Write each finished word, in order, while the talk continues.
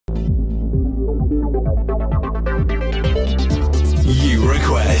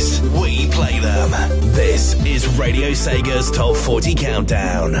artist, we play them. This is Radio Sega's Top 40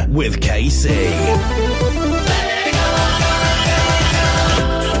 Countdown with KC.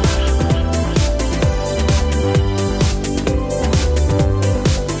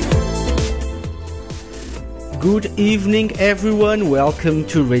 Good evening, everyone. Welcome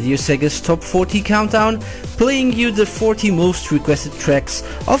to Radio Sega's Top 40 Countdown, playing you the 40 most requested tracks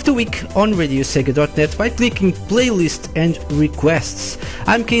of the week on RadioSega.net by clicking Playlist and Requests.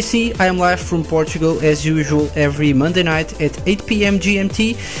 I'm KC. I am live from Portugal as usual every Monday night at 8 p.m.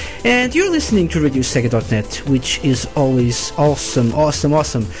 GMT, and you're listening to RadioSega.net, which is always awesome,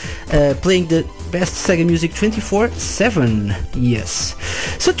 playing the best Sega music 24/7. Yes.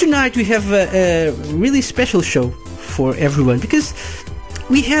 So tonight we have a really special show for everyone because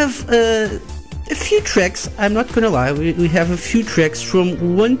we have a few tracks. I'm not gonna lie, we have a few tracks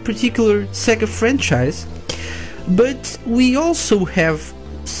from one particular Sega franchise, but we also have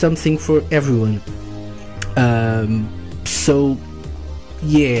something for everyone. So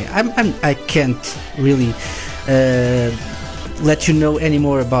yeah, I can't really let you know any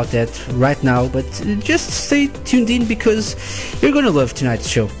more about that right now, but just stay tuned in because you're gonna love tonight's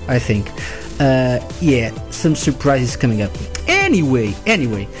show, I think. Yeah, some surprises coming up. Anyway,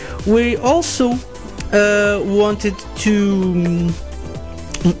 we also wanted to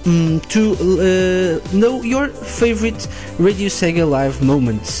know your favorite Radio Sega Live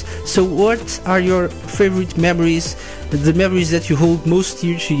moments. So what are your favorite memories, the memories that you hold most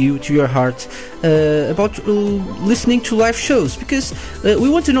dear to you, to your heart, about listening to live shows? Because we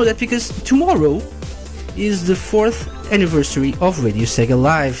want to know that because tomorrow is the 4th anniversary of Radio Sega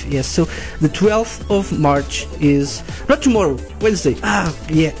Live. Yes, so the 12th of March is... not tomorrow, Wednesday.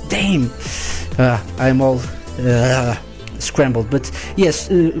 Yeah, damn. I'm all... scrambled, but yes,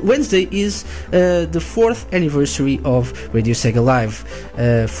 Wednesday is the 4th anniversary of Radio Sega Live.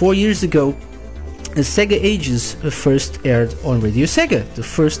 4 years ago, Sega Ages first aired on Radio Sega, the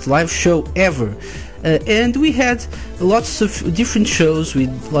first live show ever. And we had lots of different shows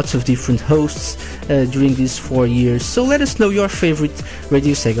with lots of different hosts during these 4 years. So let us know your favorite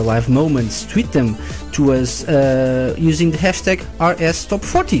Radio Sega Live moments. Tweet them to us using the hashtag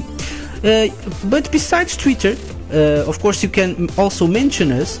RSTop40. But besides Twitter, of course, you can also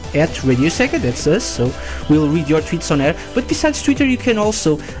mention us at Radio Sega, that's us, so we'll read your tweets on air. But besides Twitter, you can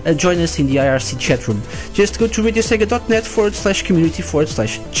also join us in the IRC chat room. Just go to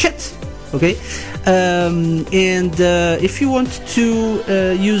radiosega.net/community/chat. Okay? And if you want to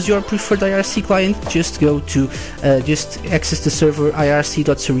use your preferred IRC client, just go to just access the server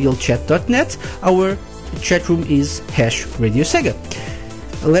irc.surrealchat.net. Our chat room is #RadioSega.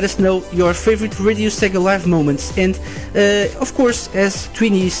 Let us know your favorite Radio Sega Live moments, and of course, as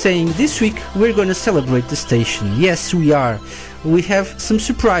Twinny is saying, this week we're gonna celebrate the station. Yes, we are. We have some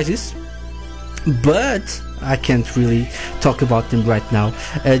surprises, but I can't really talk about them right now.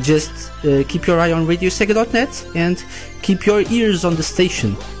 Just keep your eye on RadioSega.net and keep your ears on the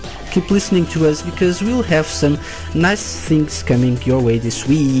station. Keep listening to us because we'll have some nice things coming your way this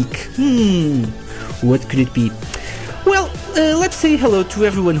week. What could it be? Well, let's say hello to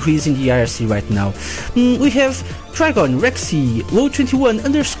everyone who is in the IRC right now. We have Trigon, Rexy, Low21,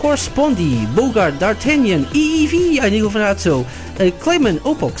 _Spondy, Bogart, D'Artagnan, EEV, Anil Vanato, Clayman,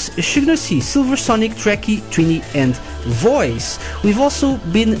 Opox, Shignosi, Silver Sonic, Trekkie, Twinny, and Voice. We've also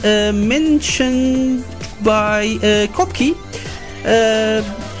been mentioned by Kopke,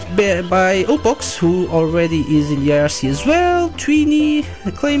 by Opox, who already is in the IRC as well, Twinny,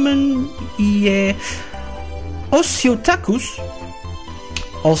 Clayman, yeah. Osiotakus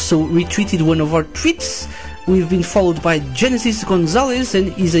also retweeted one of our tweets. We've been followed by Genesis Gonzalez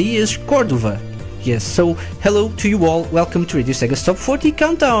and Isaias Cordova. Yes, so hello to you all. Welcome to Radio Sega's Top 40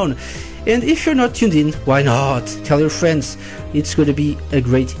 Countdown. And if you're not tuned in, why not? Tell your friends. It's going to be a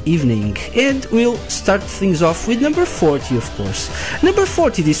great evening. And we'll start things off with number 40, of course. Number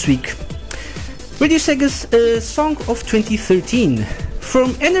 40 this week. Radio Sega's Song of 2013.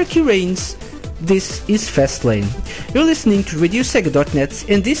 From Anarchy Reigns, this is Fastlane. You're listening to RadioSega.net,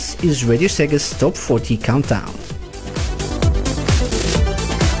 and this is Radio Sega's Top 40 Countdown.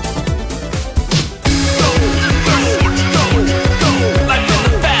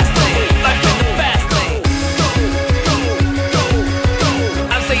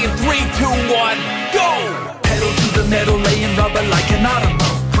 I'm saying 3, 2, 1, go! Pedal to the metal, laying rubber like an automo.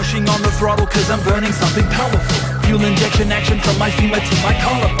 Pushing on the throttle cause I'm burning something powerful. Fuel injection action from my femur to my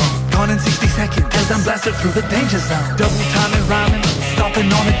collarbone. Gone in 60 seconds as I'm blasted through the danger zone. Double time and rhyming,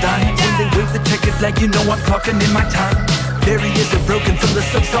 stopping on a dime. When they wave the checkered flag, you know I'm clocking in my time. Barriers are broken from the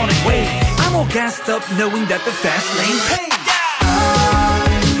subsonic waves. I'm all gassed up knowing that the fast lane pays.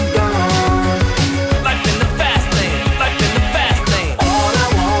 I'm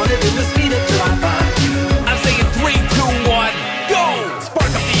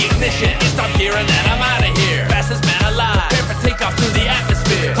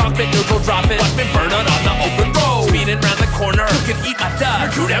driving, watch me burn on the open road. Speeding round the corner, you can eat my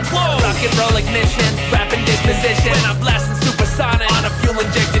dust. You're too damn slow. Rock and roll ignition, rapping disposition. When I'm blasting supersonic on a fuel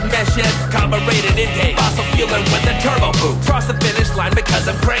injected mission. Carbureted intake, fossil fueling with a turbo boost. Cross the finish line because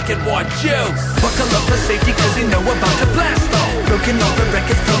I'm cranking more juice. Buckle up for safety cause you know about to blast off. Broken all the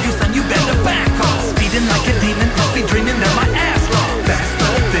records, told you son you better back off. Speeding like a demon, must be dreaming that my ass wrong.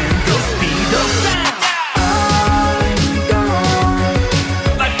 Faster than the speed of sound.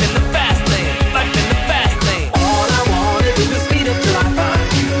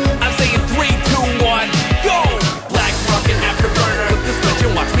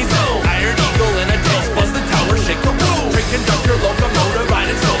 Conductor, locomotive,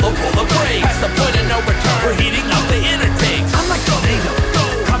 riding solo, pull the brakes. Past the point of no return, we're heating up the intakes. I'm like tornado,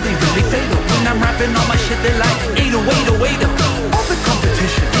 probably really fatal. When I'm rapping all my shit, they're like 808, 808. All the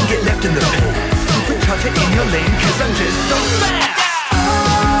competition can get left in the bed. Supercharger in your lane, cause I'm just so fast.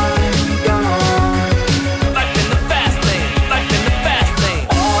 Life in the fast lane, life in the fast lane.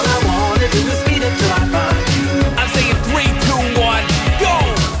 All I wanna do is speed up till I find you. I'm saying 3, 2, 1, go!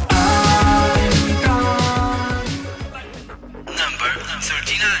 Number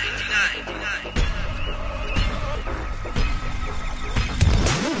 39.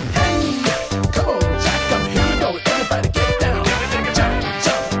 Come on, Jack, up here we go. Everybody get down. Jump,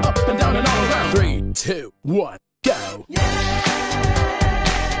 jump, up and down and all around. 3, 2, 1, go.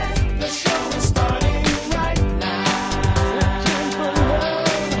 The show is starting right now.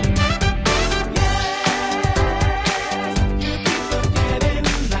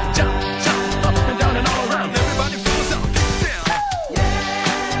 Jump, jump, up and down and all around. Everybody feel the sound. Get down.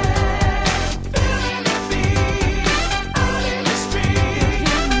 Feeling the beat out in the street.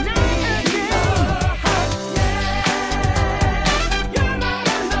 You're not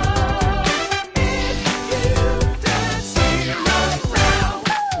alone if you dance right round.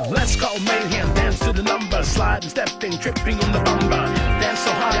 Let's go mayhem, dance to the number, sliding, stepping, tripping on the bumper. Dance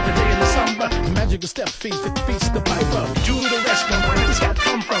so hard every day in the summer. Magical step feast the piper. Julie the restaurant, where did this cat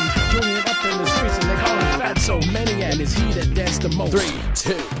come from? Doing it up in the streets and they call him fat. So many and it's he that danced the most. 3,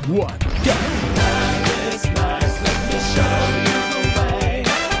 2, 1, go. This nice, let me show you the way.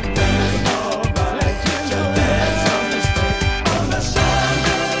 Feel alright, get your dance on the stage. On the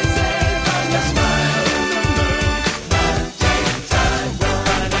Sunday day, find your smile in the mood. Take time, we're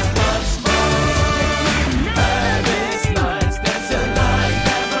riding once more. This night's dancing like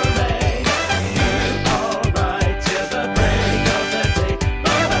cabaret. Feel alright till the break of the day.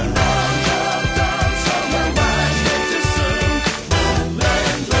 But a long job done, summer vibes way too soon.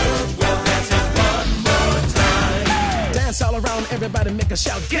 Moonlight blue, we'll dance it one more time. Dance all around, everybody make a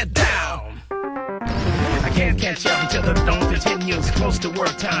shout, get down. I can't catch up until the dawn continues. Close to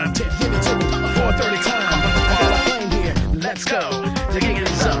work time. Give it to me, 4:30 time. I got a plane here, let's go. The gig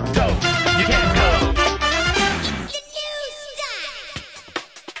is up, go. You can't go.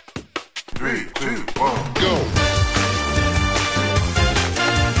 3, 2, 1, go.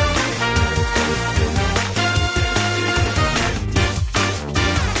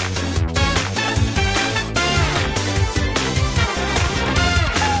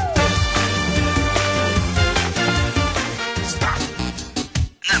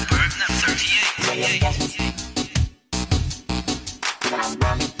 Number 38.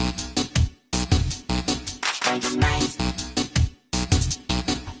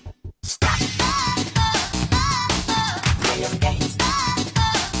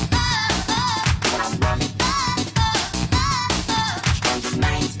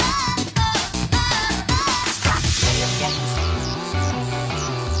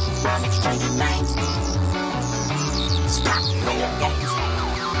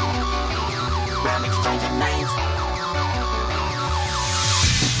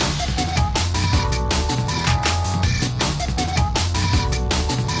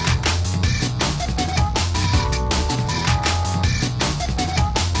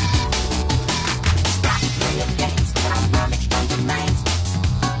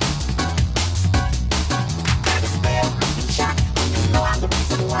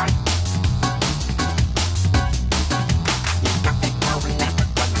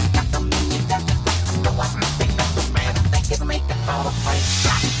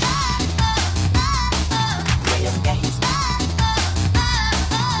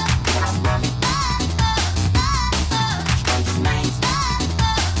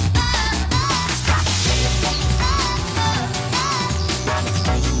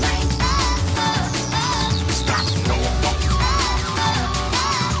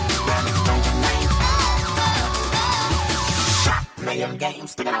 playing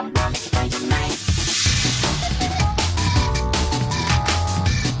games, thinking I'm wrong, playing names.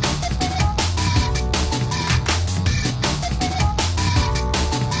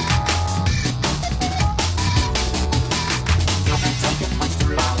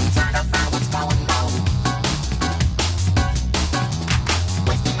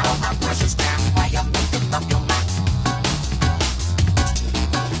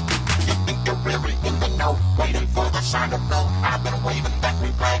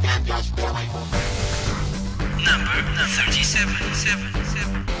 37.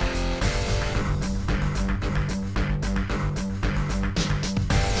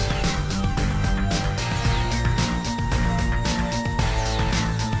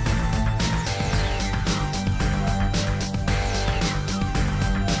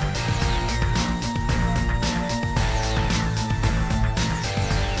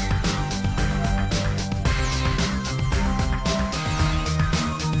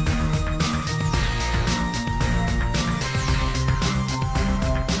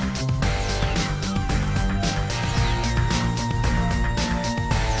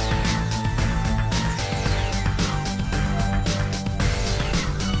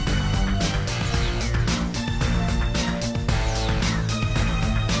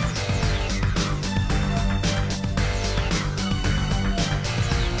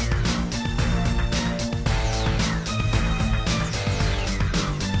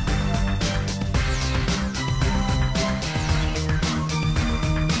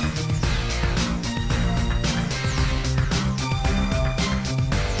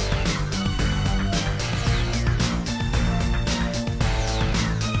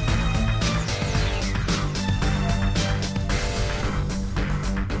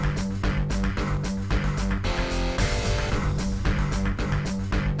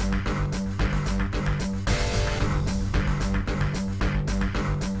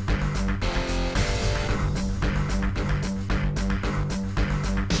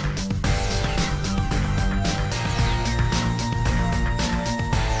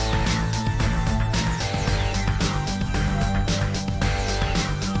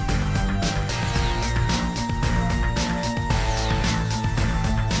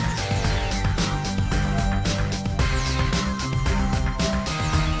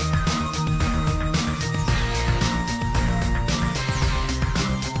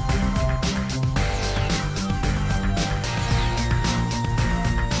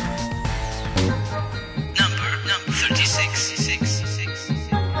 Number 36.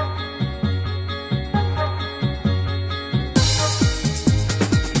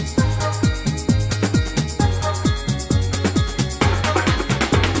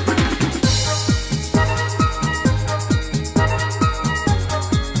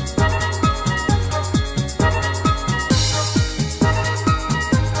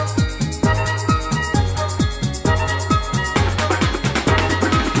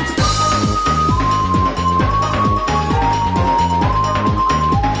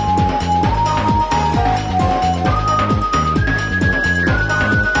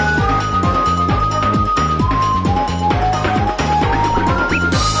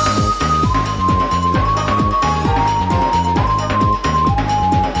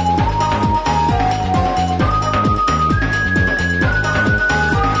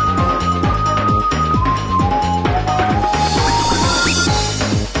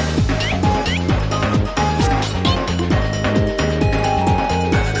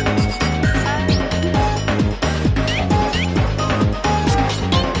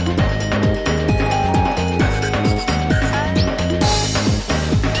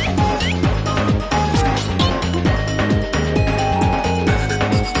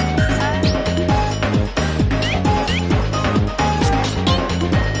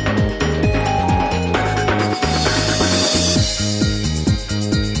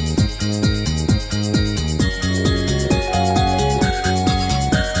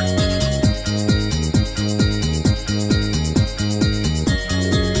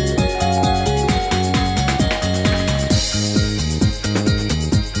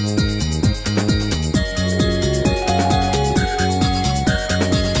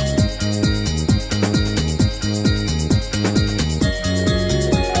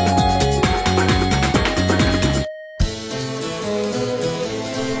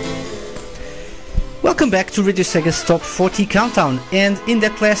 Welcome back to Radio Sega's Top 40 Countdown, and in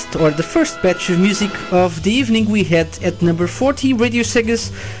that last, or the first batch of music of the evening, we had at number 40 Radio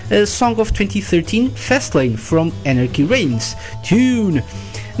Sega's song of 2013, Fastlane from Anarchy Reigns tune.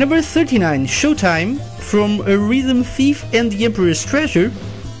 Number 39, Showtime from A Rhythm Thief and the Emperor's Treasure.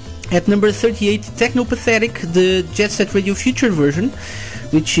 At number 38, Technopathetic, the Jet Set Radio Future version,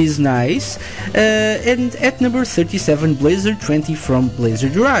 which is nice. And at number 37, Blazer 20 from Blazer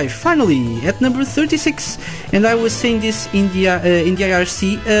Drive. Finally, at number 36, and I was saying this in the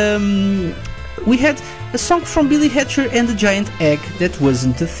IRC, we had a song from Billy Hatcher and the Giant Egg that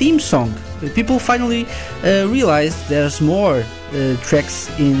wasn't a theme song. People finally realized there's more tracks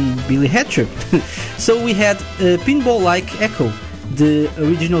in Billy Hatcher. So we had Pinball Like Echo, the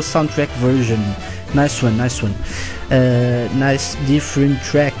original soundtrack version. Nice one. Nice different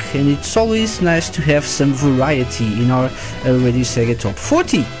track, and it's always nice to have some variety in our Radio Sega Top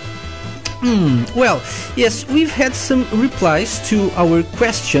 40. Well, yes, we've had some replies to our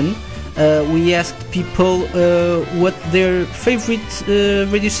question. We asked people what their favorite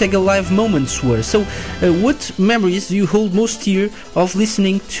Radio Sega Live moments were. So, what memories do you hold most dear of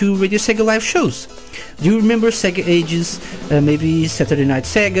listening to Radio Sega Live shows? Do you remember Sega Ages, maybe Saturday Night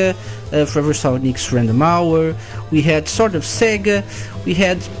Sega, Forever Sonic's Random Hour? We had Sort of Sega, we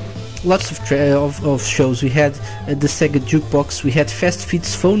had lots of shows. We had the Sega Jukebox, we had Fast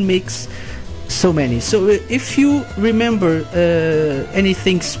Fit's Phone Mix, so many. So if you remember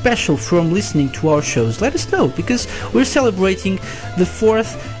anything special from listening to our shows, let us know, because we're celebrating the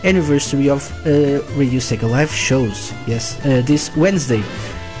 4th anniversary of Radio Sega Live shows. Yes, this Wednesday,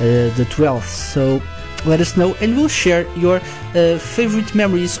 the 12th. So let us know, and we'll share your favorite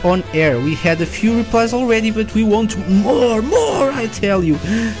memories on air. We had a few replies already, but we want more, I tell you.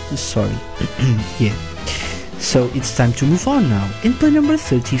 Sorry. Yeah. So it's time to move on now and play number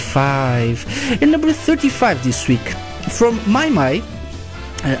 35. And number 35 this week from My.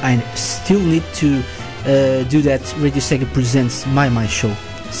 I still need to do that Radio Sega Presents My show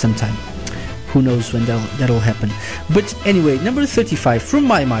sometime. Who knows when that'll happen. But anyway, number 35 from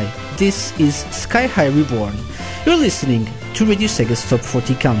My. This is Sky High Reborn. You're listening to Radio Sega's Top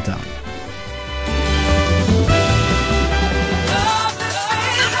 40 Countdown.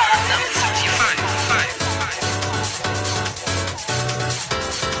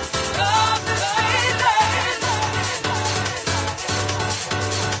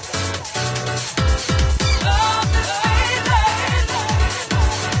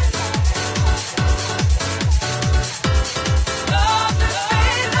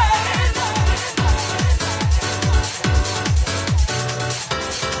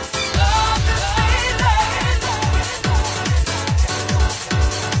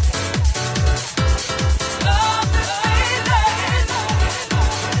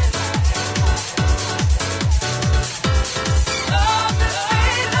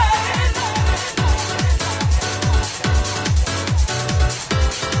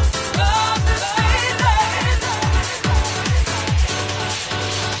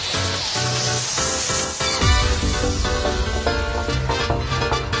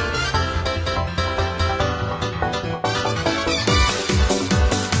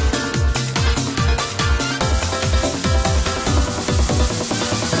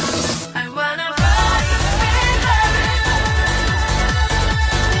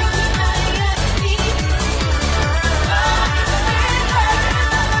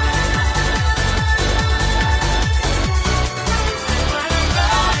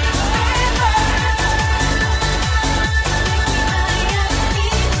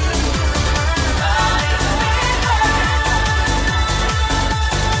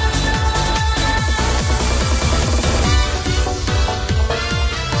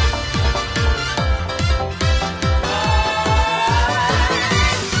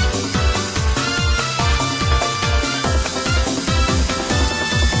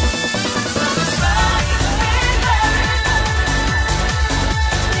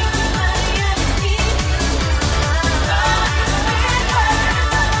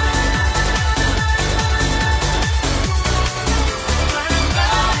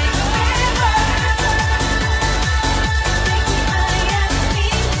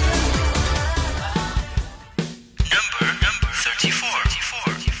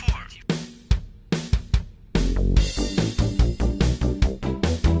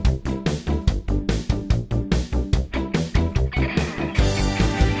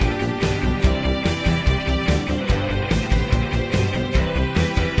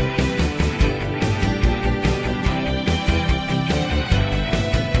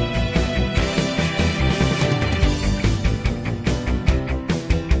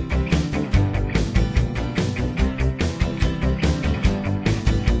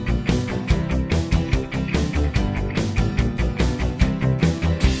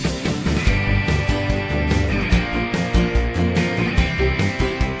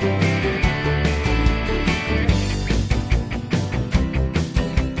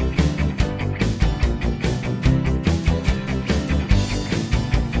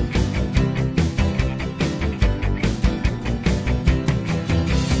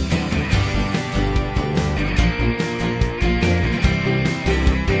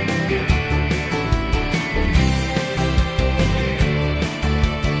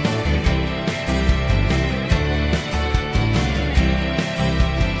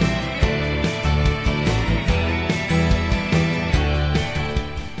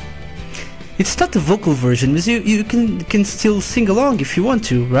 It's not the vocal version, but you can still sing along if you want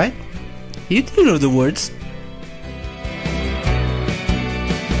to, right? You know the words.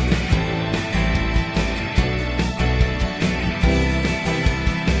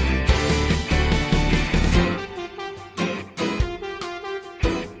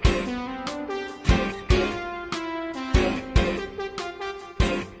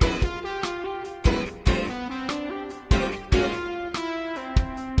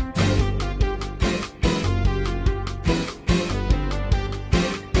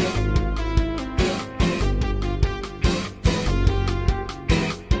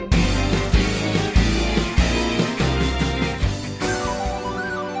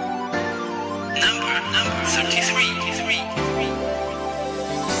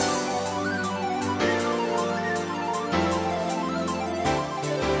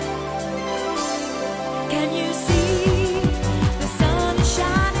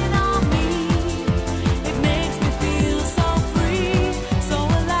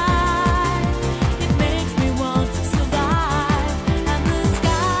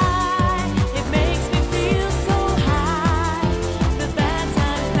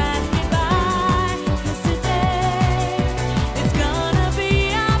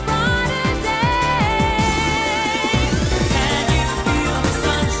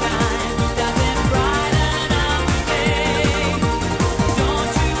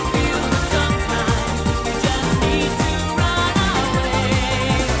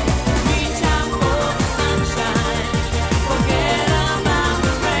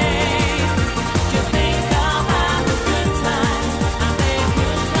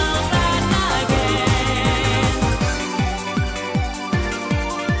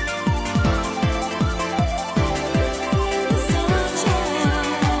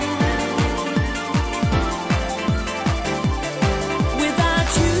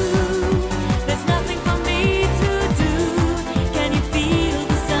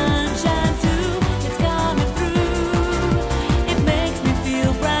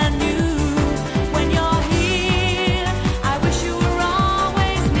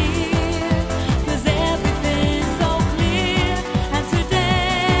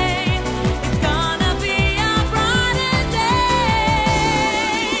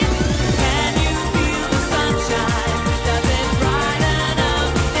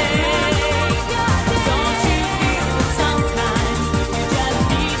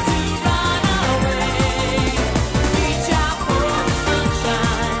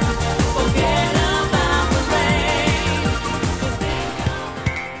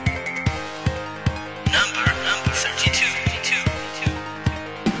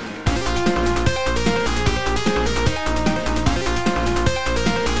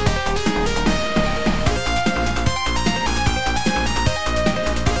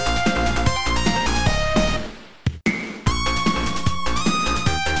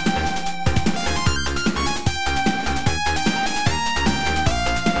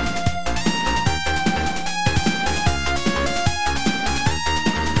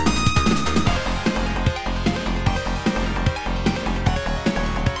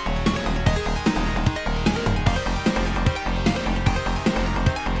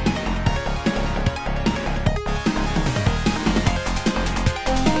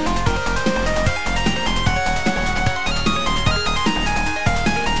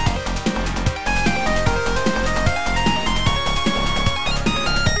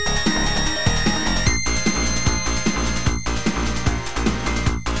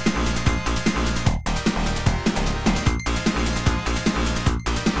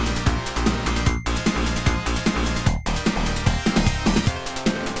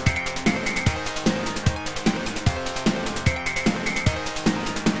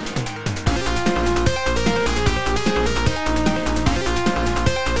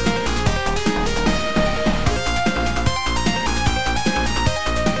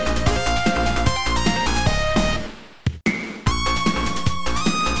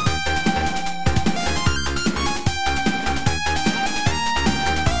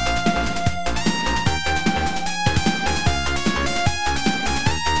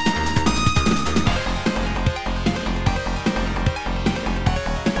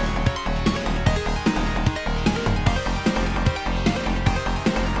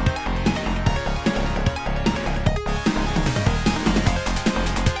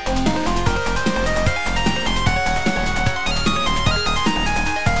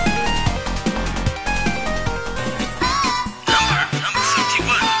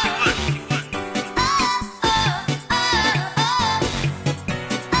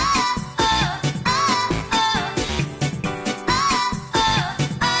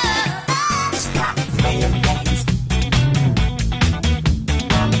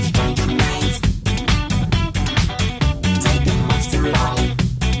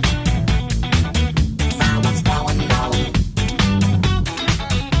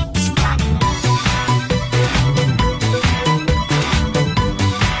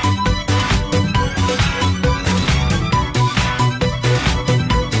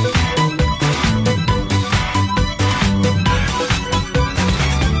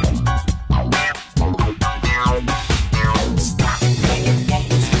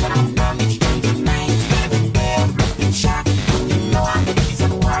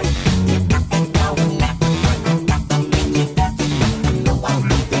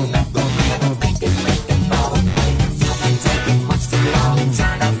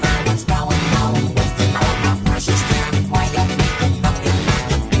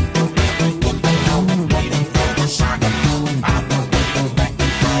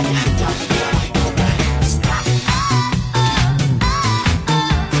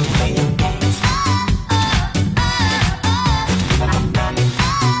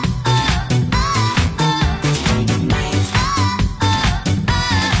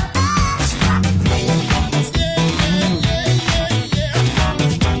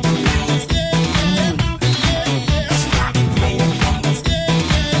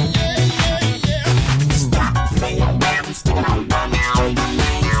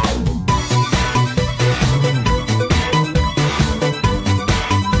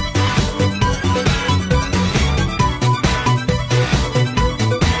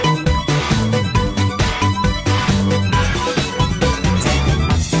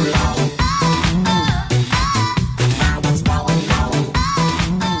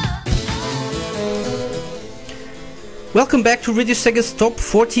 Welcome back to Radio Sega's Top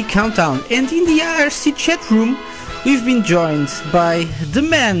 40 Countdown. And in the IRC chat room, we've been joined by the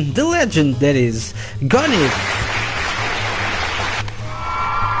man, the legend, that is, Gonic.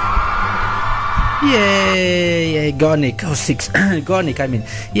 Yay, Gonic. Oh, 6. Gonic, I mean.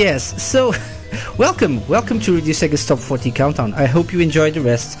 Yes, so, welcome to Radio Sega's Top 40 Countdown. I hope you enjoy the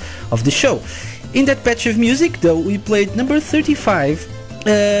rest of the show. In that patch of music, though, we played number 35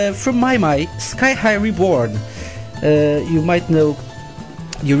 from My Sky High Reborn. You might know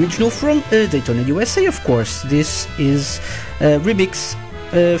the original from Daytona USA, of course. This is a remix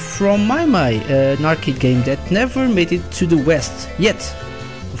from My an arcade game that never made it to the West yet.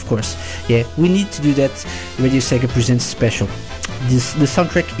 Of course, yeah, we need to do that. Radio Sega Presents special. The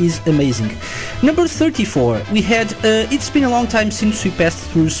soundtrack is amazing. Number 34, we had It's Been a Long Time Since We Passed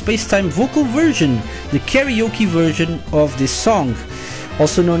Through Space-Time vocal version, the karaoke version of this song,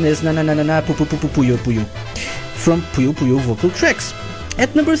 also known as Na Na Na Na Na Pu Pu Pu Pu Puyo Puyo, from Puyo Puyo Vocal Tracks.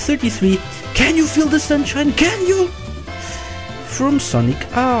 At number 33, Can You Feel the Sunshine? Can You? From Sonic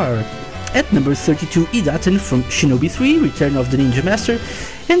R. At number 32, Idaten from Shinobi 3, Return of the Ninja Master.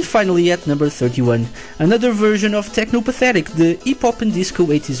 And finally at number 31, another version of Technopathetic, the hip-hop and disco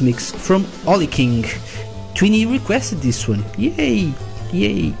 80s mix from Ollie King. Twinny requested this one. Yay!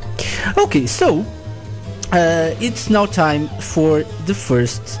 Yay! Okay, so it's now time for the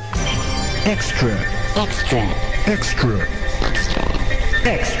first extra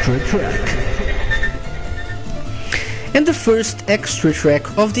track. And the first extra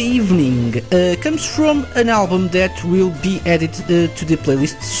track of the evening comes from an album that will be added to the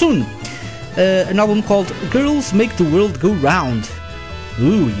playlist soon. An album called Girls Make the World Go Round.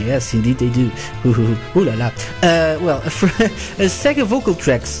 Ooh, yes, indeed they do. Ooh la la. Well, Sega vocal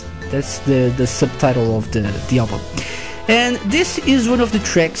tracks. That's the subtitle of the album. And this is one of the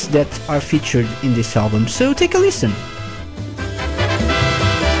tracks that are featured in this album. So take a listen.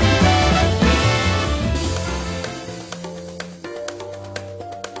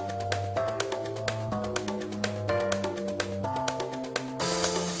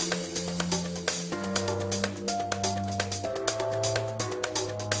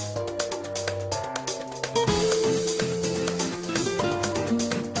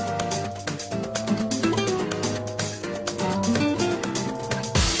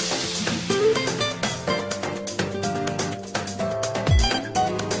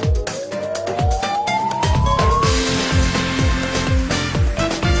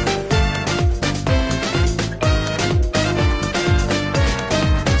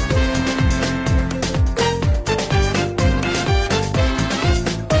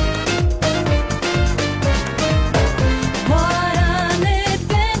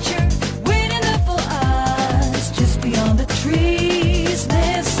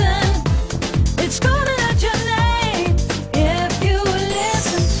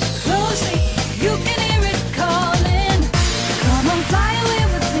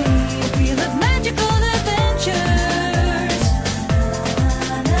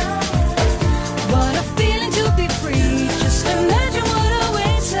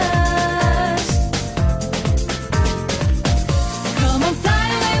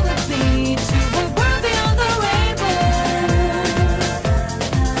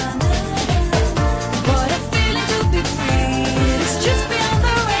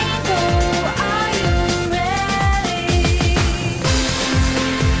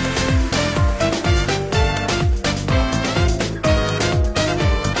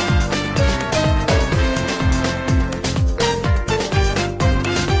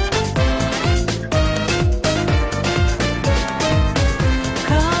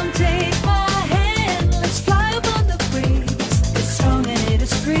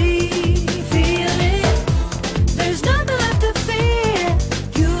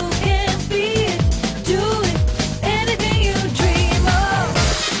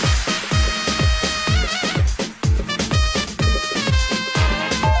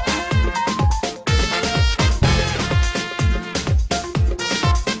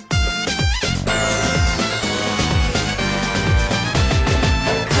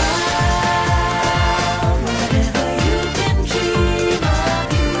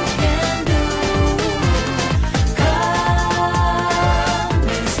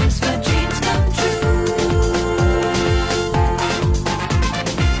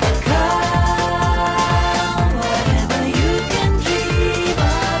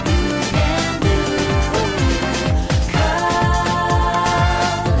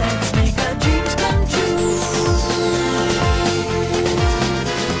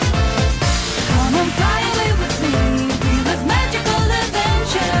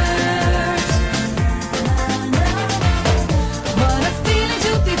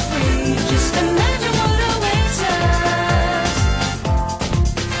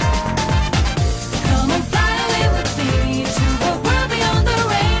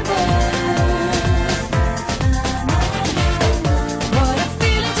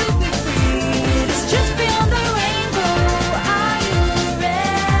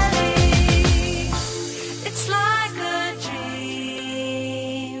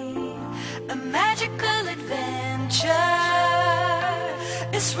 A magical adventure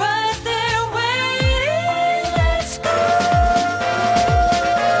is right there waiting. Let's go.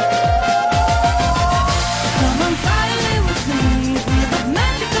 Come on, fly away with me. We have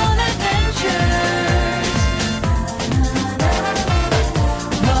magical adventures.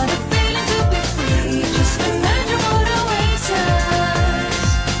 What a feeling to be free. Just imagine what awaits us.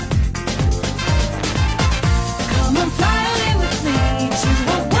 Come on, fly away with me to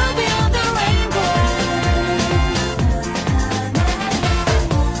a world beyond the rainbow.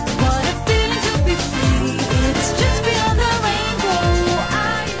 What a feeling to be free. It's just beyond the rainbow.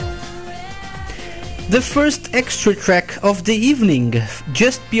 Are you ready? The first extra track of the evening,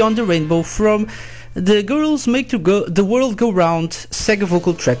 Just Beyond the Rainbow, from the Girls Make the World Go Round Sega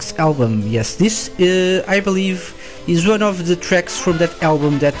Vocal Tracks album. Yes, this I believe is one of the tracks from that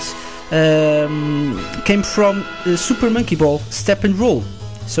album that came from Super Monkey Ball Step and Roll.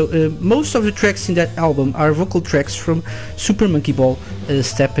 So most of the tracks in that album are vocal tracks from Super Monkey Ball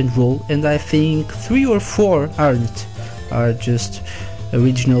Step and Roll, and I think 3 or 4 aren't, are just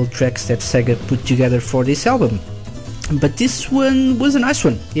original tracks that Sega put together for this album. But this one was a nice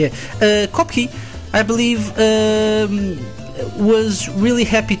one. Yeah, Kopke, I believe, was really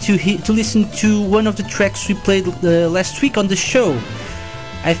happy to listen to one of the tracks we played last week on the show.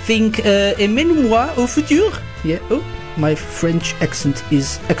 I think Emmène-moi au futur. Yeah. Oh, my French accent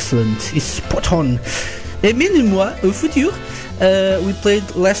is excellent. It's spot on. Emmène-moi au futur. We played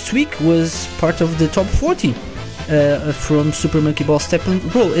last week, was part of the top 40 from Super Monkey Ball Step and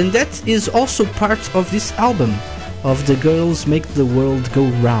Roll, and that is also part of this album of The Girls Make the World Go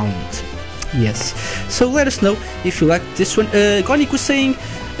Round. Yes. So let us know if you like this one. Gonik was saying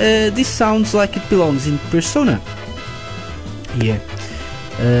this sounds like it belongs in Persona. Yeah.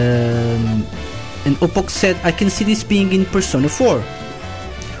 And Opok said, I can see this being in Persona 4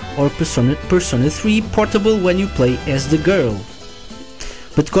 or Persona 3 portable when you play as the girl.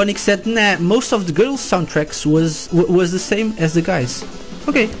 But Konik said, nah, most of the girls' soundtracks was the same as the guys.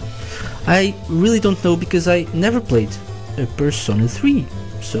 Okay, I really don't know because I never played a Persona 3,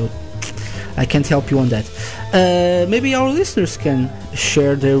 so I can't help you on that. Maybe our listeners can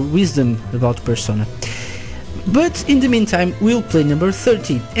share their wisdom about Persona. But in the meantime, we'll play number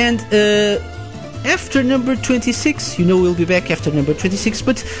 30, and after number 26, you know we'll be back after number 26,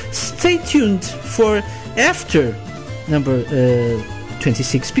 but stay tuned for after number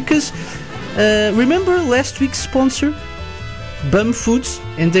 26, because remember last week's sponsor, Bum Foods,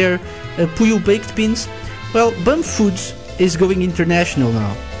 and their Puyo baked beans? Well, Bum Foods is going international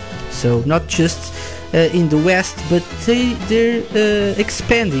now, so not just in the West, but they're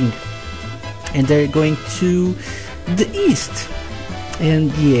expanding, and they're going to the East.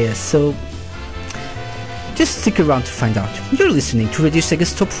 And yeah, so just stick around to find out. You're listening to Radio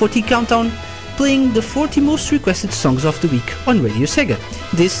Sega's Top 40 Countdown, playing the 40 most requested songs of the week on Radio Sega.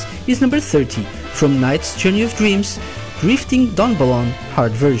 This is number 30 from Night's Journey of Dreams, Drifting Don Ballon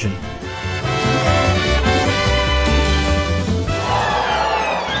hard version.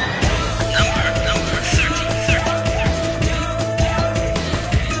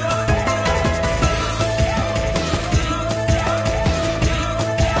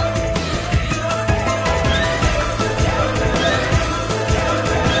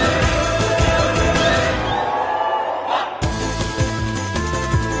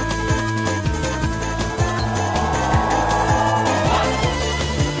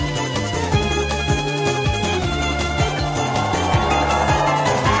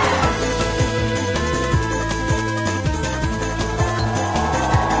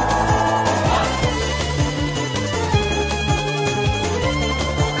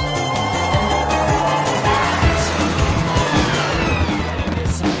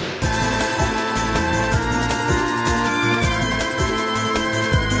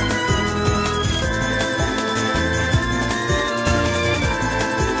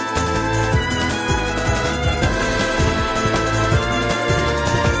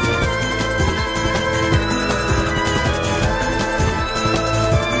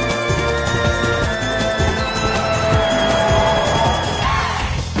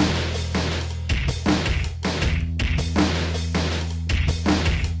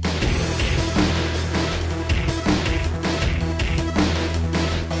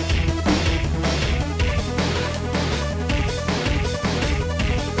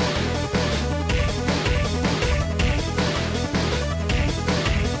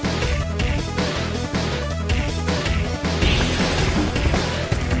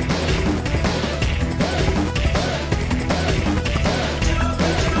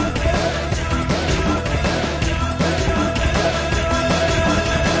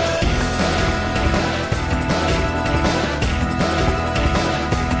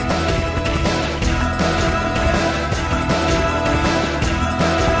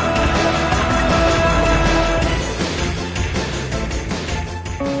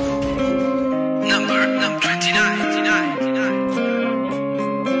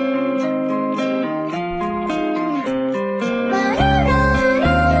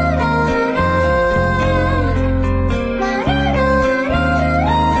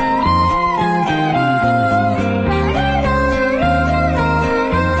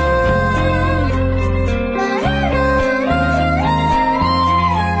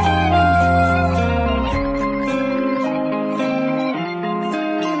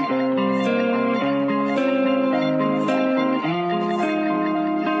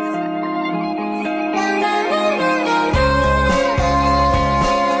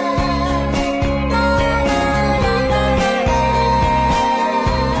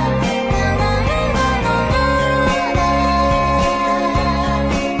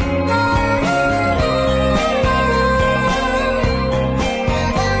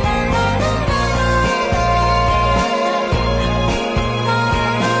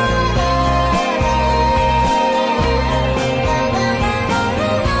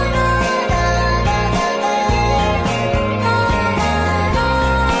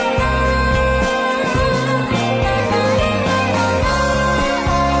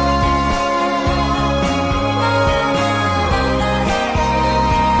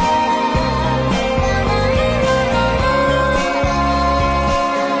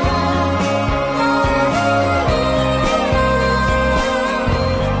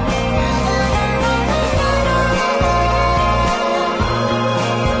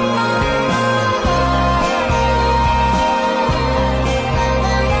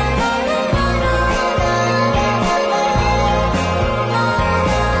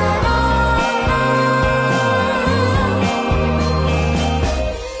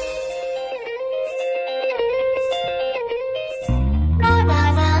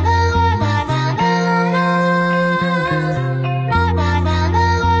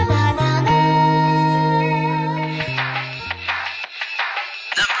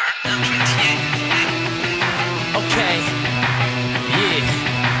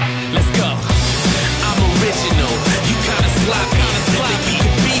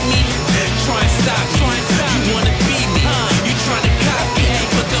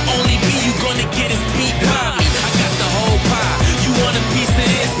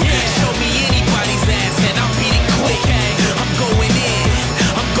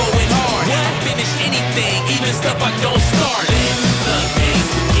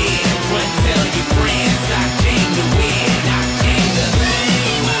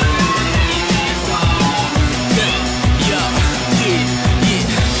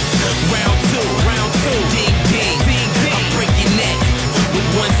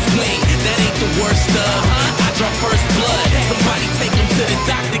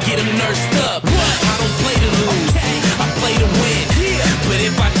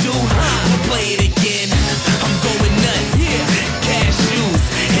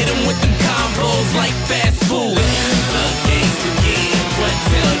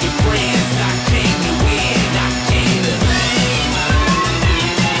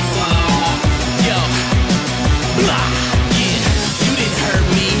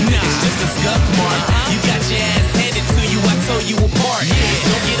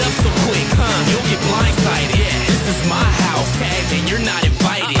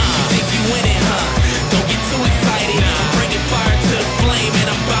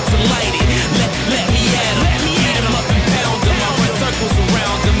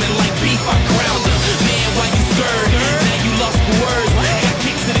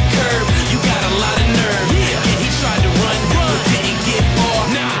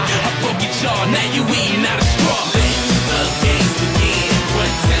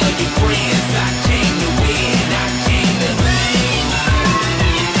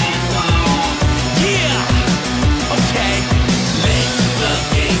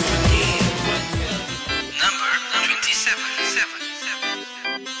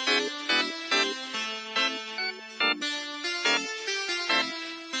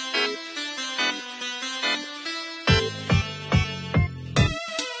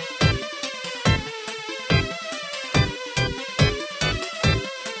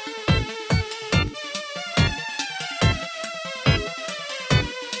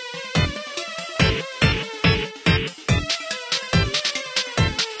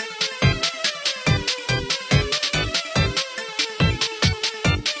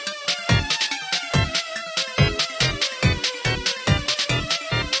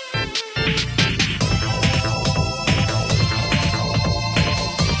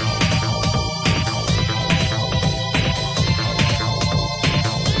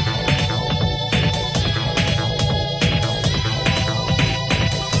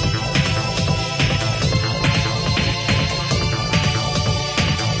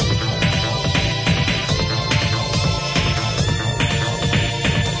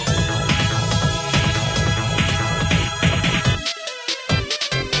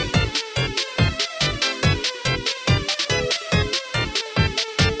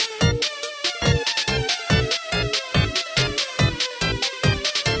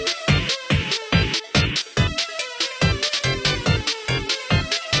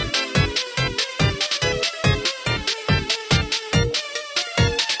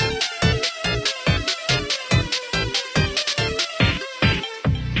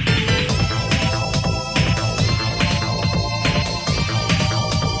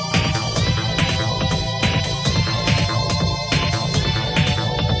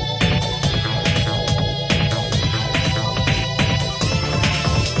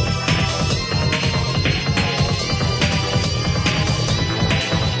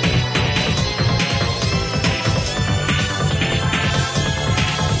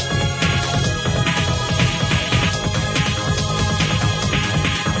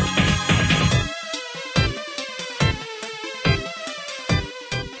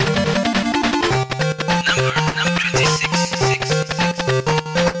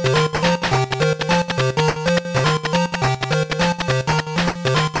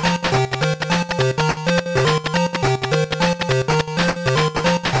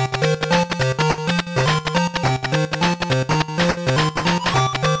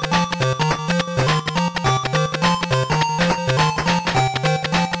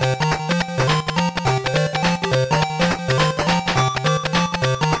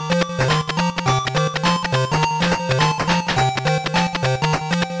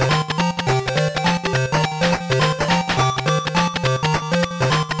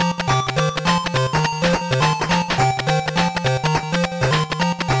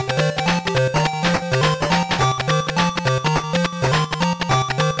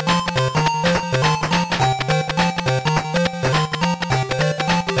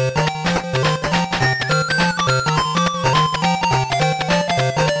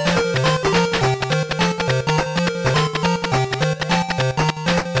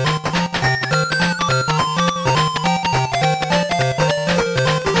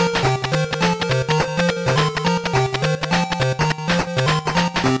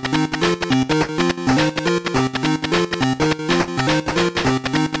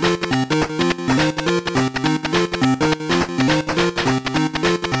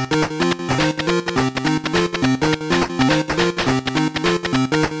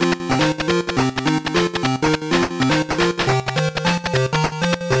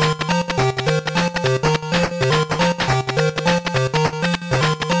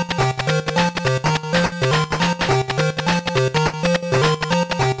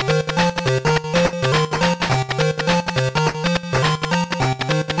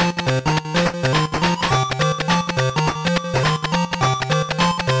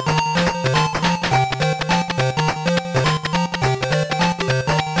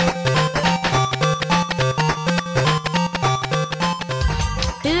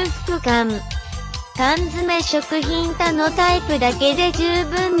 缶詰食品他のタイプだけで十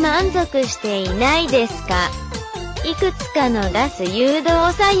分満足していないですか？いくつかの出す誘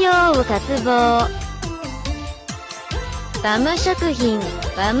導作用を渇望。バム食品、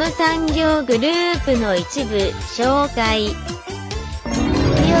バム産業グループの一部紹介。ぷよ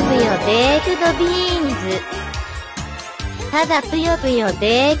ぷよベークドビーンズ。ただぷよぷよ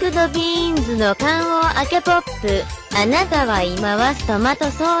ベークドビーンズの缶を開けポップ。あなたは今はトマト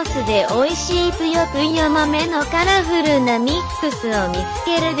ソースで美味しいぷよぷよ豆のカラフルなミックスを見つ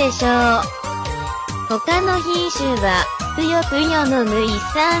けるでしょう。他の品種は、ぷよぷよの無一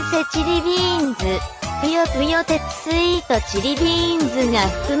酸性チリビーンズ、ぷよぷよ鉄スイートチリビーンズが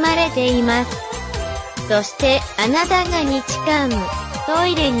含まれています。そして、あなたが日間、ト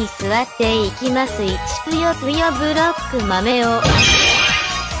イレに座っていきます1ぷよぷよブロック豆を。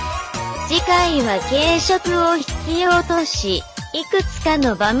次回は軽食を必要とし、いくつか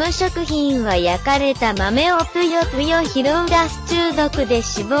のバム食品は焼かれた豆をぷよぷよ拾うガス中毒で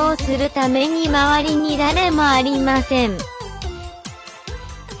死亡するために周りに誰もありません。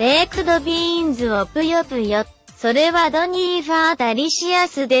ベークドビーンズをぷよぷよ、それはドニーファーダリシア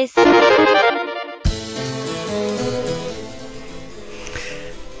スです。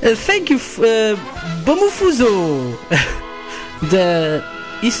Thank you, Bomufuzo.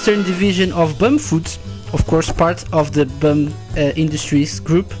 Eastern Division of Bum Foods, of course part of the Bum Industries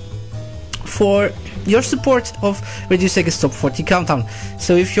group, for your support of Radio Sega's Top 40 Countdown.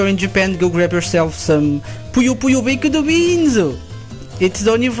 So if you're in Japan, go grab yourself some Puyo Puyo Bacon do Binzo. It's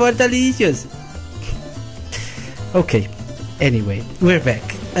only for delicious. Okay, anyway, we're back.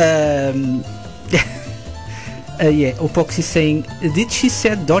 Yeah, Opoxy saying, did she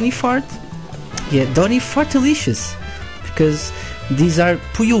said Donny Fart? Yeah, Donny Fartalicious, because these are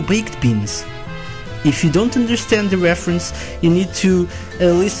Puyo baked beans. If you don't understand the reference, you need to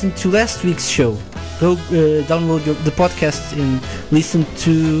listen to last week's show. Go download the podcast and listen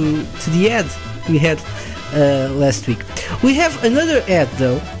to the ad we had last week. We have another ad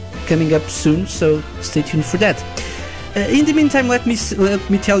though coming up soon, so stay tuned for that. In the meantime, let me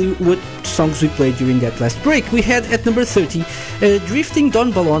tell you what songs we played during that last break. We had at number 30 Drifting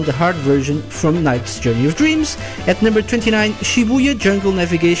Dawn Ballon, the hard version from Night's Journey of Dreams. At number 29, Shibuya Jungle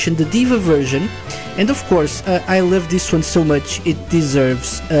Navigation, the Diva version. And of course, I love this one so much. It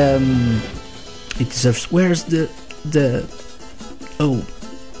deserves. Where's the?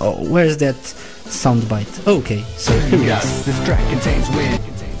 Where's that soundbite? Okay, so here it is. This track contains wind.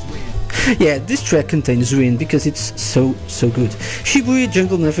 Yeah, this track contains Ruin because it's so good. Shibuya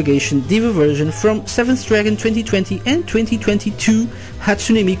Jungle Navigation Diva version from 7th Dragon 2020 and 2022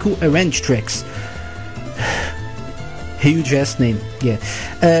 Hatsune Miku arranged tracks. Huge ass name, yeah.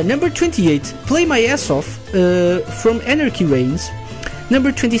 Number 28, Play My Ass Off from Anarchy Reigns.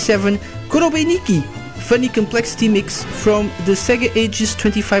 Number 27, Korobe Nikki, Funny Complexity Mix from the Sega Ages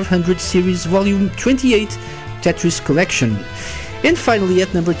 2500 series volume 28 Tetris Collection. And finally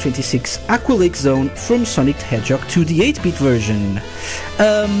at number 26, Aqua Lake Zone from Sonic the Hedgehog 2, the 8-bit version.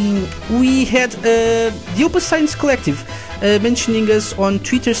 We had the Opa Science Collective mentioning us on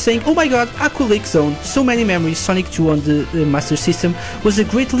Twitter saying, oh my god, Aqua Lake Zone, so many memories, Sonic 2 on the Master System was a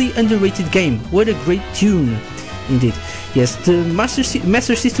greatly underrated game. What a great tune. Indeed. Yes, the Master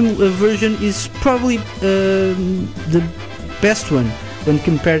System version is probably the best one when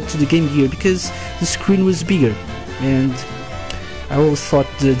compared to the Game Gear because the screen was bigger, and I always thought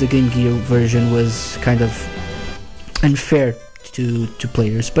the Game Gear version was kind of unfair to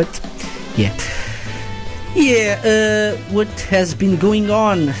players, but yeah. What has been going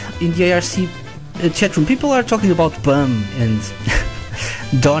on in the IRC chat room? People are talking about Bum and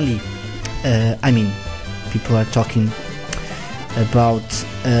Donny. People are talking about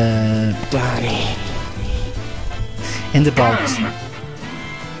Donny and about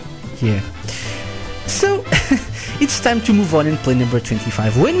So it's time to move on and play number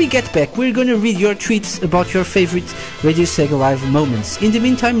 25. When we get back, we're gonna read your tweets about your favorite Radio Sega Live moments. In the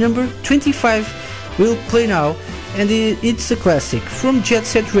meantime, number 25 will play now, and it's a classic from Jet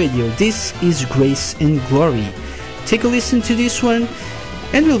Set Radio. This is Grace and Glory. Take a listen to this one,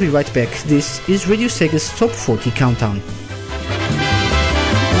 and we'll be right back. This is Radio Sega's Top 40 Countdown.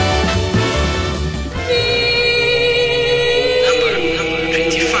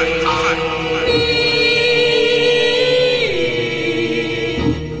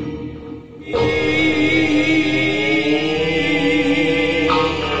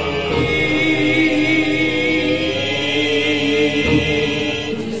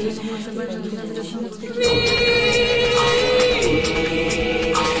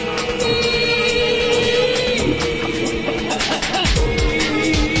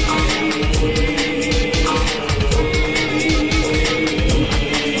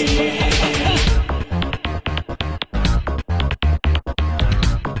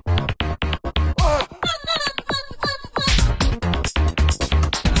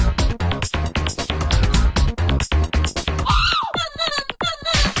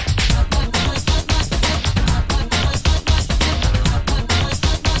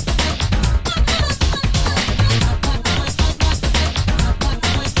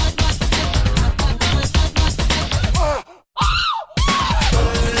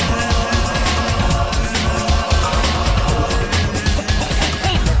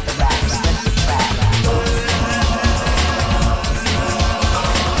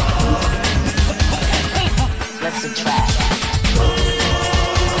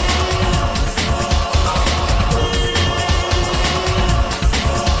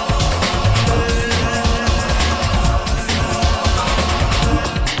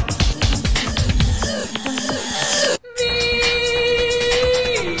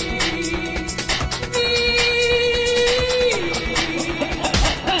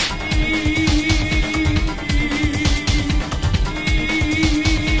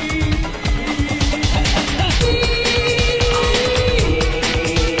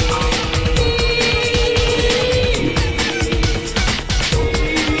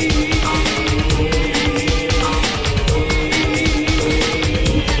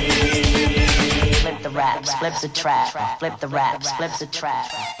 flip the track, flip the raps, flip the track,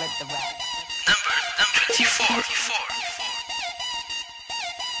 flip the rap. Number 24.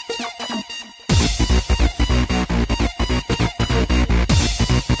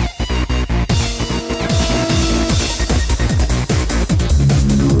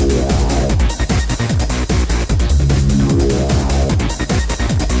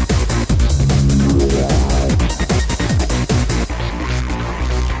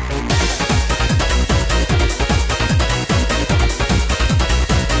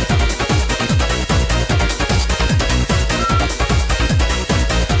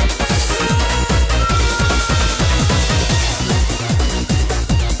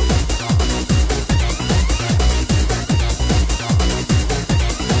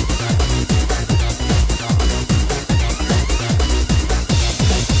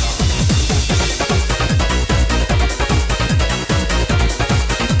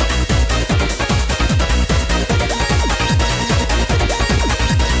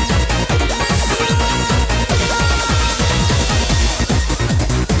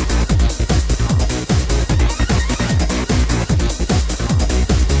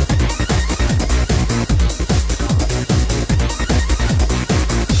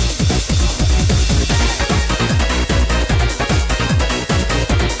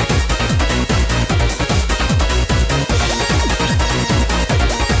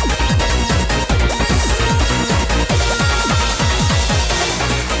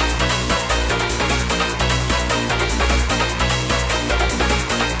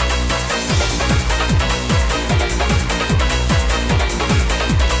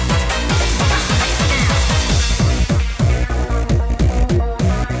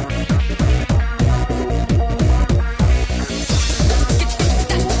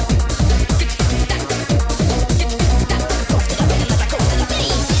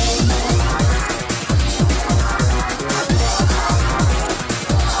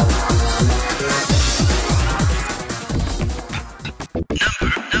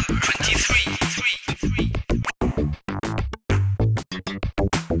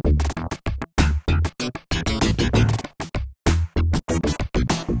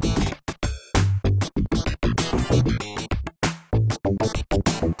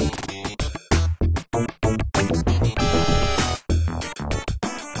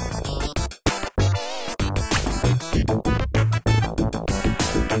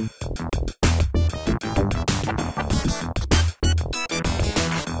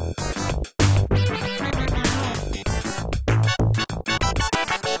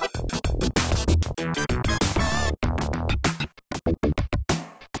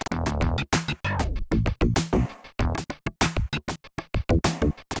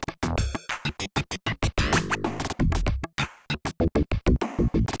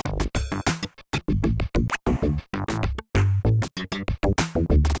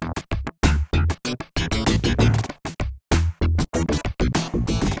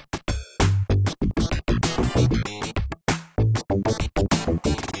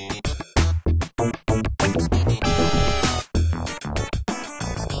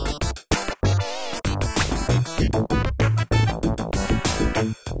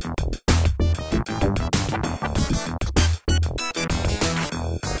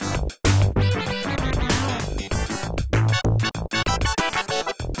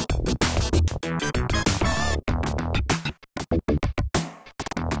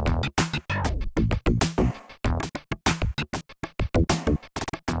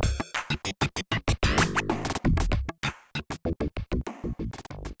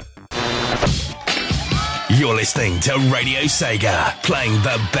 You're listening to Radio Sega, playing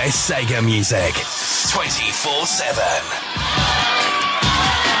the best Sega music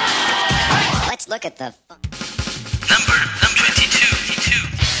 24/7. Let's look at the... Number 22.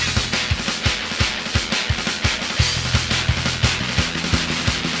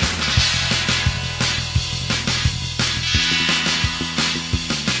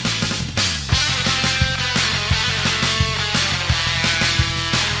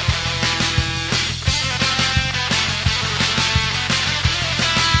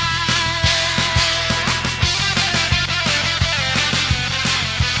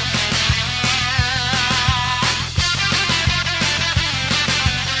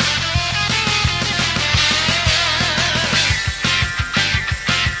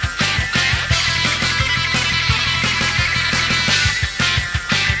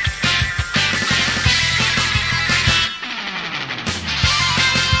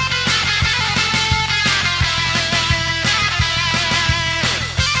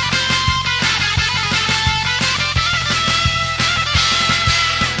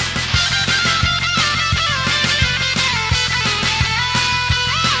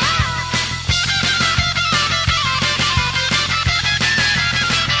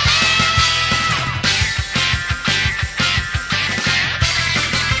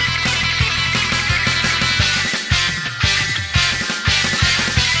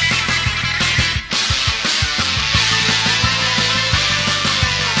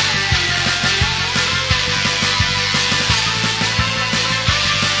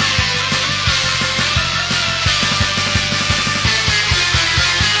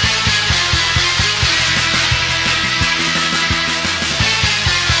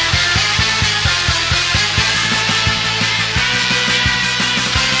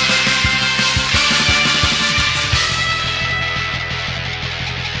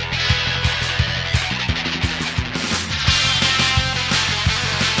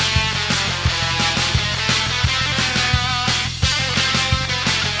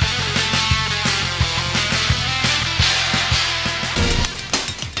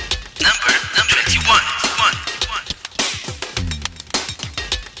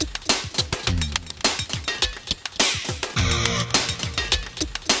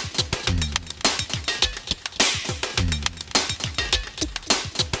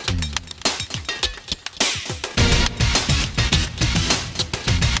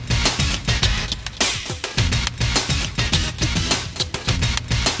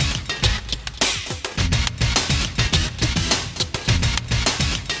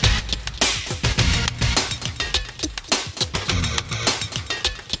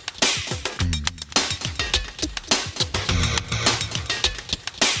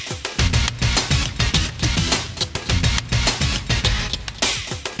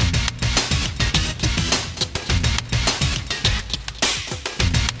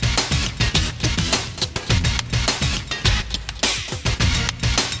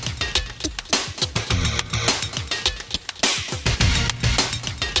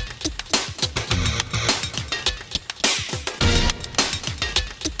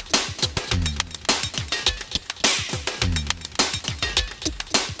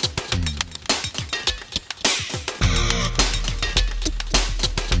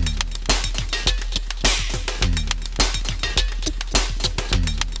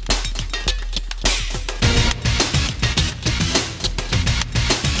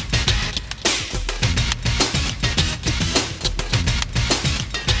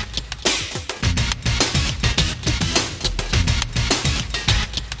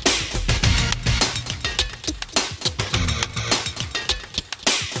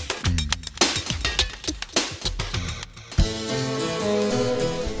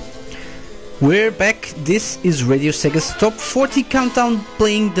 We're back. This is Radio Sega's Top 40 Countdown,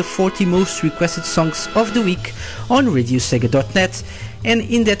 playing the 40 most requested songs of the week on RadioSega.net. And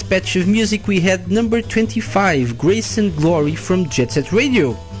in that batch of music we had number 25, Grace and Glory from Jet Set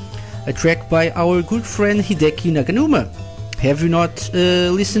Radio, a track by our good friend Hideki Naganuma. Have you not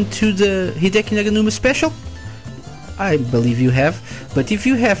listened to the Hideki Naganuma special? I believe you have, but if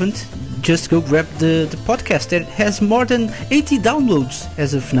you haven't, just go grab the podcast that has more than 80 downloads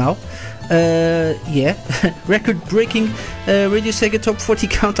as of now. Record-breaking Radio Sega Top 40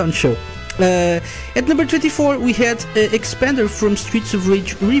 Countdown show. At number 24 we had Expander from Streets of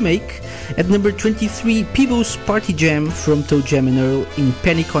Rage Remake. At number 23, Peebo's Party Jam from Toe Jam and Earl in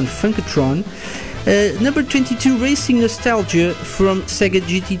Panic on Funkatron. Number 22, Racing Nostalgia from Sega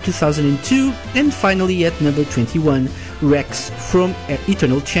GT 2002. And finally at number 21, Rex from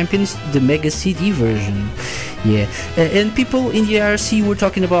Eternal Champions, the Mega CD version. And people in the IRC were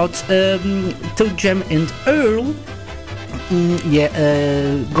talking about Toe Jam and Earl.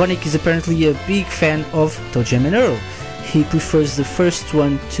 Gonic is apparently a big fan of Toe Jam and Earl. He prefers the first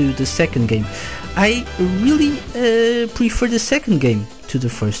one to the second game. I really prefer the second game to the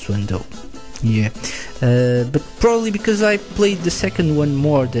first one though. But probably because I played the second one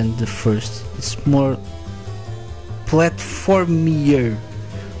more than the first. It's more platformier,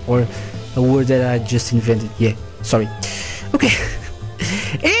 or a word that I just invented. Sorry. Okay.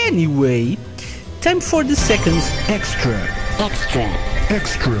 Anyway, time for the second extra track.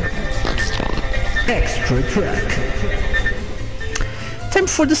 Time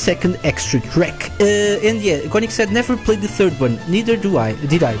for the second extra track. Gonic said never played the third one. Neither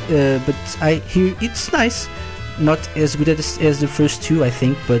did I. But I hear it's nice. Not as good as the first two, I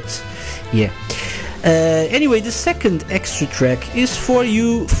think, but yeah. Anyway, the second extra track is for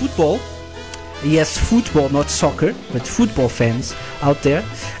you football. Yes, football, not soccer, but football fans out there.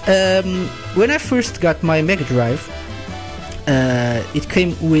 When I first got my Mega Drive, it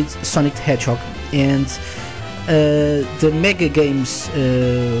came with Sonic the Hedgehog and the Mega Games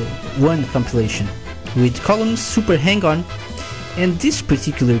 1 compilation with Columns, Super Hang-On, and this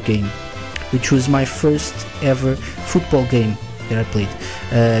particular game, which was my first ever football game that I played.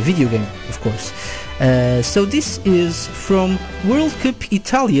 Video game, of course. So this is from World Cup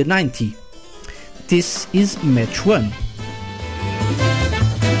Italia 90. This is Match 1.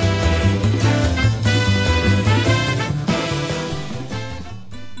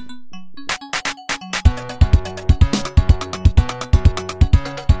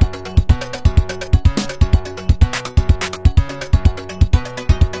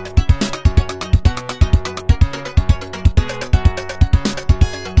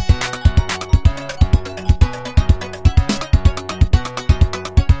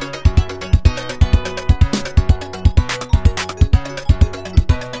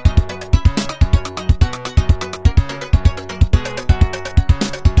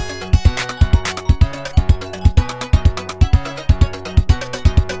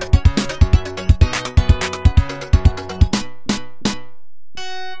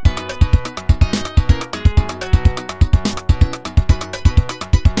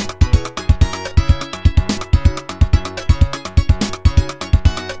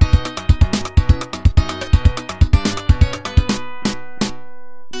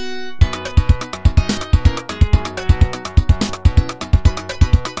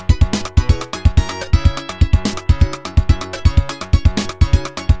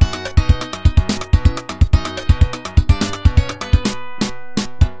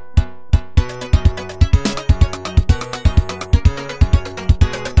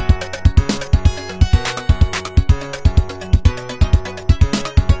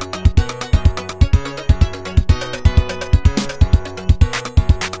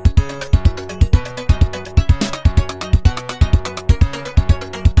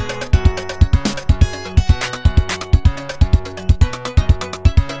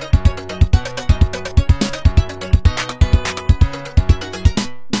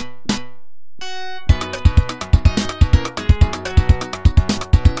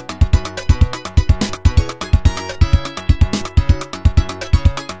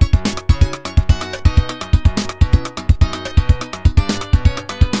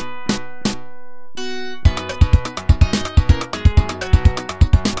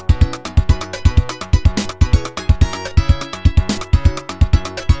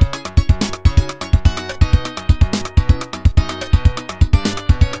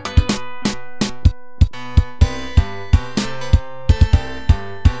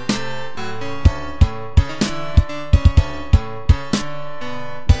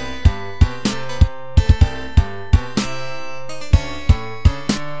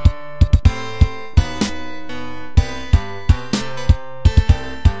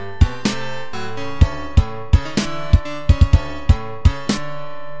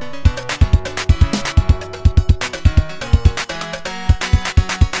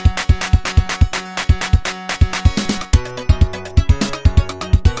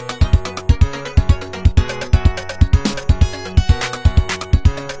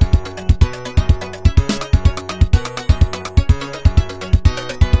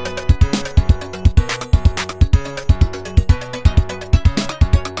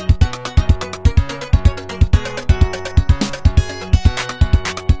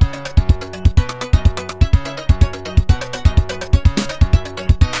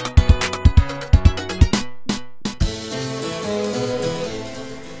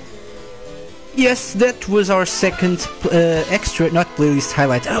 Yes, that was our second extra, not playlist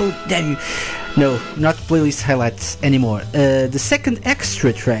highlight. Oh, damn you. No, not playlist highlights anymore. The second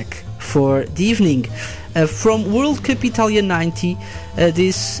extra track for the evening from World Cup Italia 90.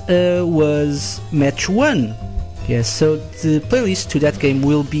 This was match 1. Yes, so the playlist to that game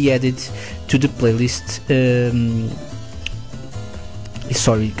will be added to the playlist.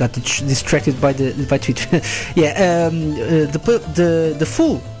 Sorry, got distracted by Twitter. Yeah, the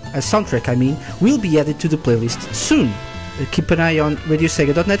full soundtrack, I mean, will be added to the playlist soon. Keep an eye on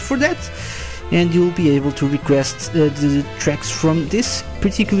radiosega.net for that, and you'll be able to request the tracks from this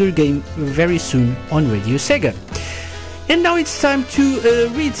particular game very soon on Radio Sega. And now it's time to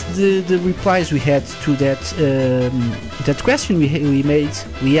read the replies we had to that question we made.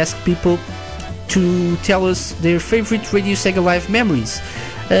 We asked people to tell us their favorite Radio Sega Live memories.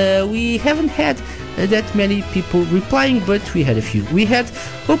 We haven't had that many people replying, but we had a few. We had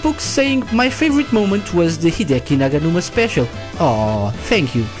Opux saying, my favorite moment was the Hideki Naganuma special. Oh,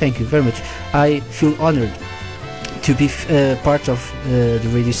 thank you very much. I feel honored to be part of the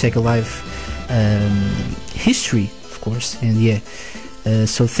Radio Sega Live history, of course, and yeah.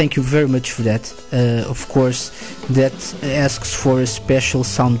 So thank you very much for that. Of course, that asks for a special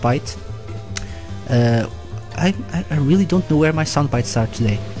soundbite. I really don't know where my soundbites are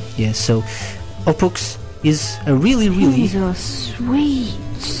today. Yeah, so Opux is a really He's a sweet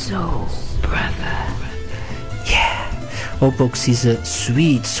soul brother. yeah. Opux is a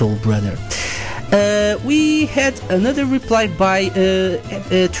sweet soul brother. We had another reply by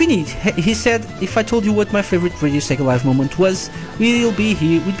Twinny. He said, if I told you what my favorite Radio Sega Live moment was, we'd be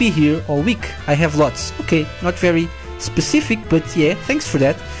here all week. I have lots. Okay, not very specific, but yeah, thanks for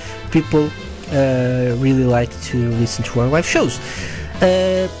that. People really like to listen to our live shows.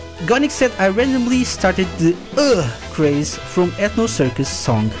 Gonic said, I randomly started the craze from Ethno Circus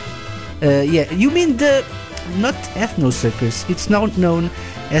song. Yeah, you mean the not Ethno Circus, it's now known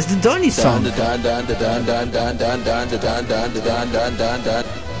as the Donny song.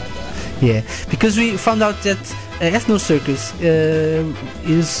 Yeah, because we found out that Ethno Circus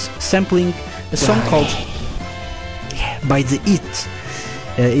is sampling a song called by the It.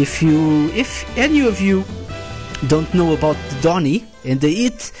 If any of you don't know about the Donny and the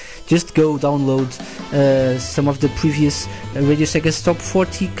It, just go download some of the previous Radio Sega's Top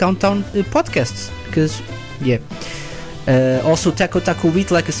 40 Countdown podcasts, because yeah. Also Taco Beat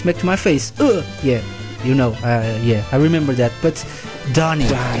like a smack to my face. Yeah, you know, yeah, I remember that. But Donny,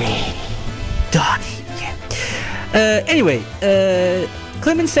 yeah. Anyway,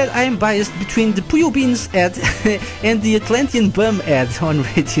 Clement said, I am biased between the Puyo Beans ad and the Atlantean Bum ad on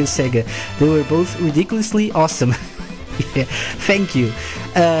Radio Sega. They were both ridiculously awesome. Yeah, thank you.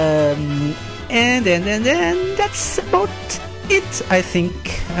 And that's about it, I think.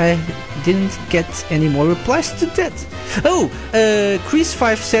 I didn't get any more replies to that. Oh,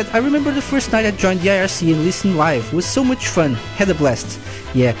 Chris5 said, I remember the first night I joined the IRC and listened live. It was so much fun. Had a blast.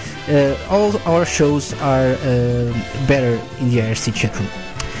 Yeah, all our shows are better in the IRC chat room.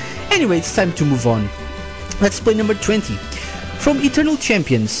 Anyway, it's time to move on. Let's play number 20. From Eternal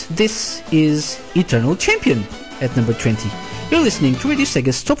Champions, this is Eternal Champion at number 20. You're listening to Radio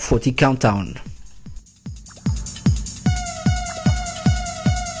Sega's Top 40 Countdown.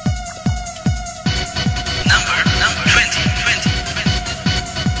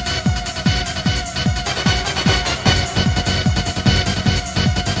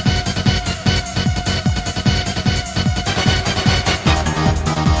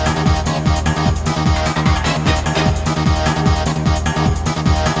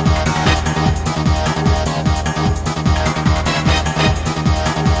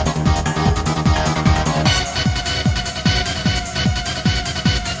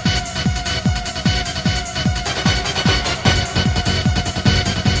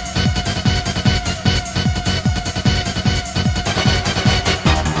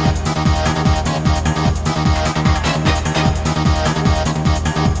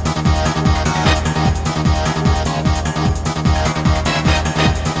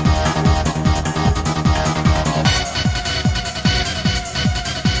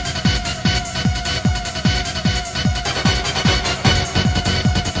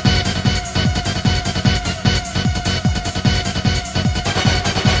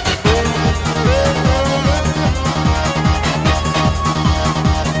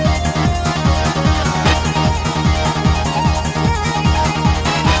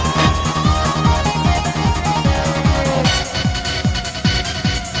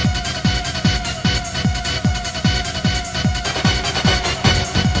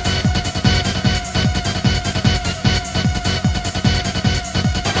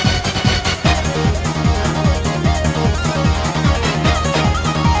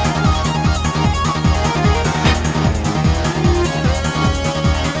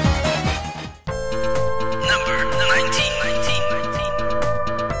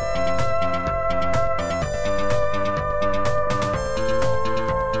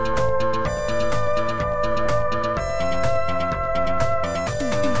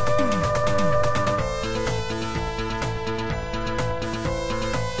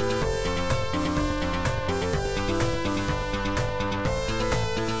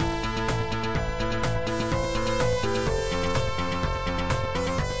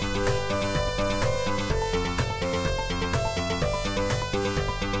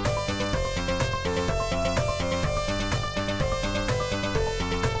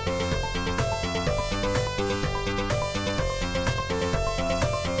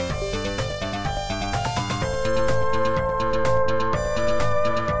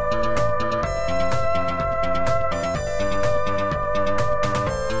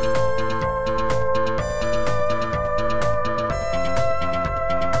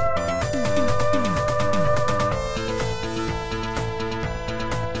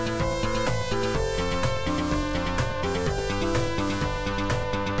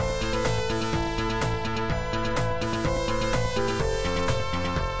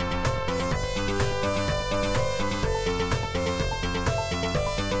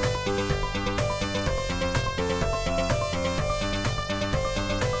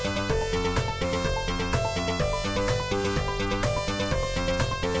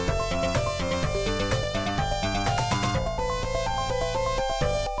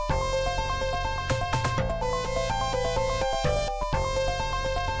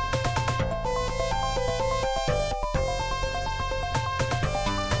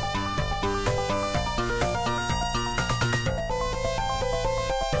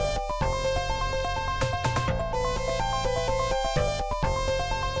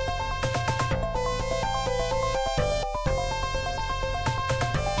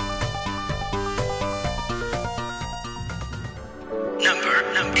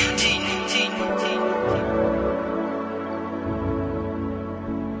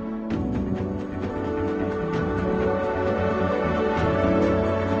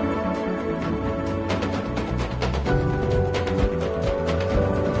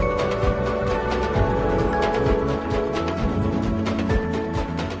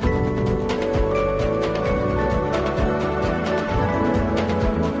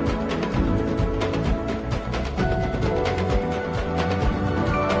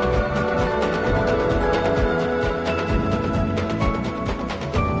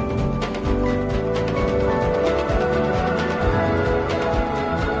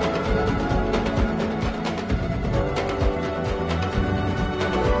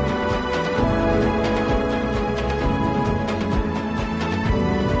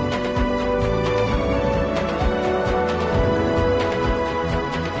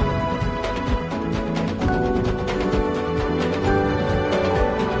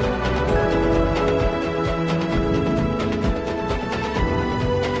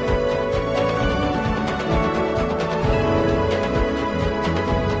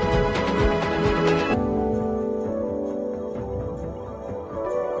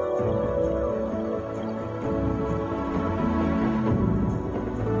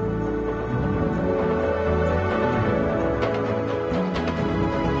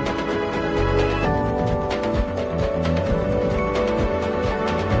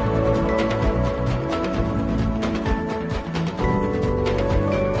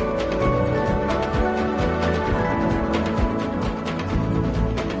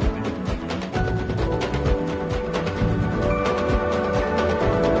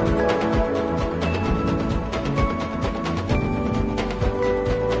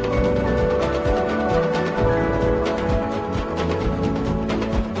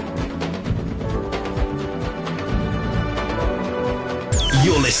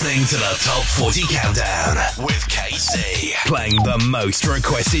 listening to the Top 40 Countdown with KC. Playing the most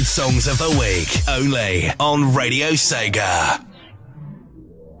requested songs of the week. Only on Radio Sega.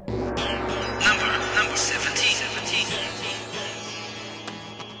 Number 17.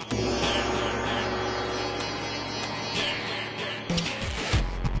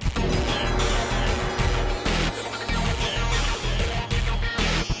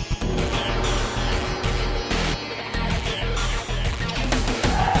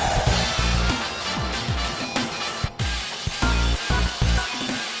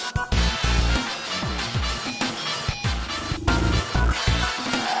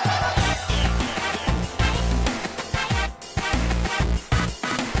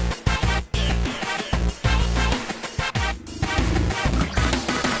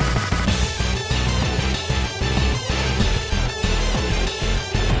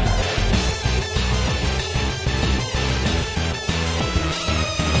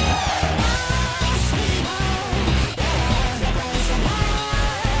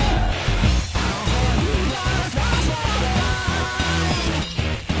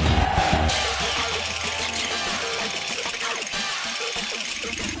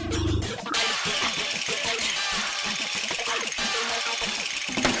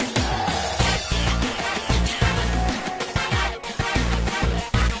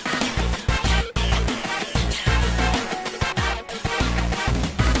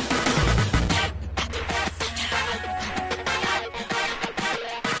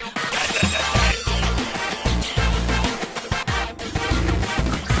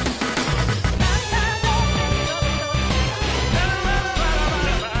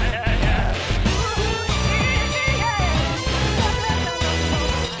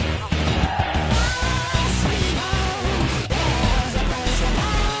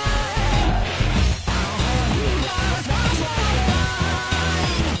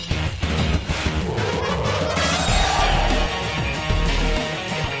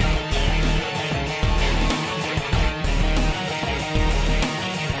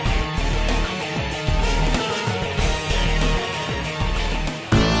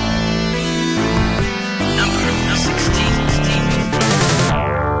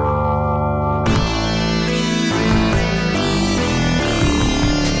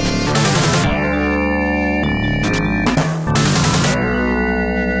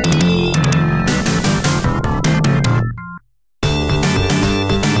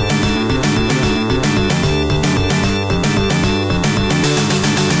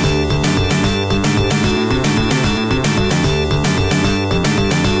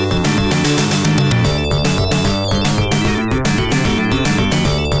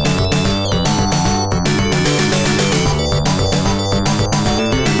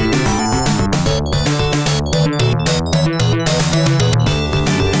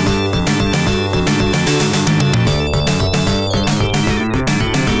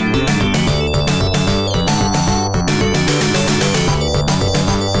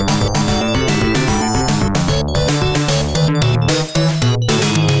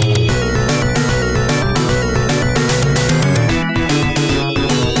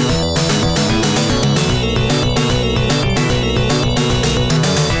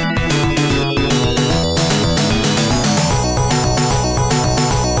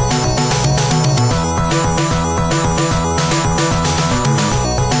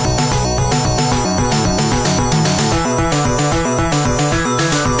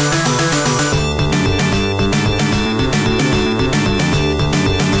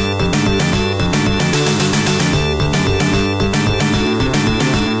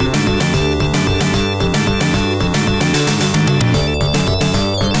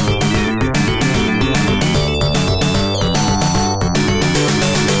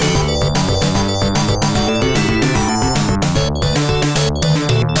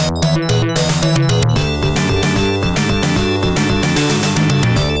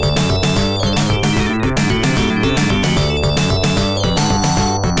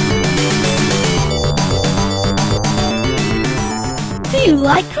 you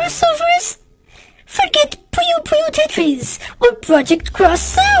like crossovers? Forget Puyo Puyo Tetris or Project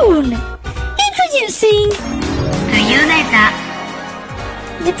Cross Zone. Introducing Bayonetta.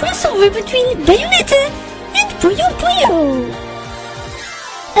 The crossover between Bayonetta and Puyo Puyo.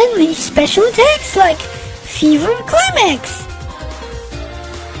 Unleash special attacks like Fever Climax,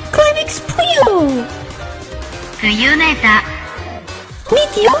 Climax Puyo, Bayonetta. Meet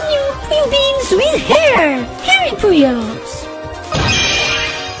the all-new Puyo Beans with hair, Hairy Puyos.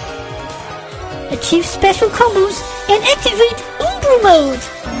 Achieve special combos and activate Umbro mode.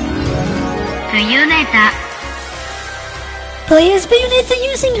 Bayonetta. Play as Bayonetta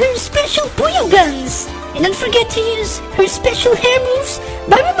using her special Puyo guns. And don't forget to use her special hair moves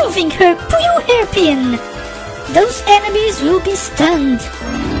by removing her Puyo hairpin. Those enemies will be stunned.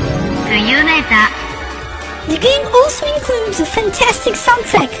 The game also includes a fantastic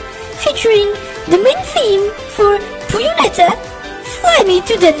soundtrack featuring the main theme for Puyonetta, Fly Me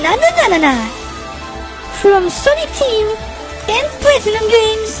to the Na Na Na Na Na, from Sonic Team and Platinum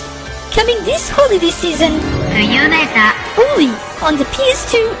Games, coming this holiday season. Only on the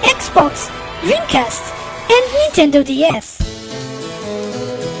PS2, Xbox, Dreamcast, and Nintendo DS.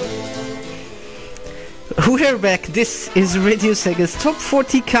 We're back. This is Radio Sega's Top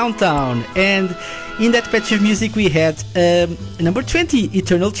 40 Countdown, and in that patch of music we had number 20,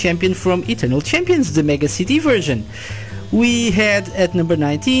 Eternal Champion from Eternal Champions, the Mega CD version. We had at number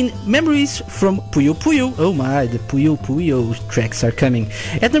 19, Memories from Puyo Puyo. Oh my, the Puyo Puyo tracks are coming.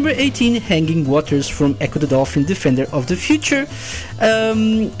 At number 18, Hanging Waters from Echo the Dolphin, Defender of the Future.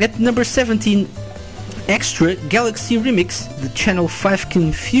 At number 17, Extra Galaxy Remix, the Channel 5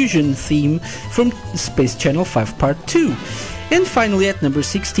 Confusion theme from Space Channel 5 Part 2. And finally at number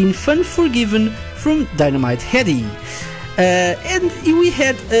 16, Fun Forgiven from Dynamite Headdy. And we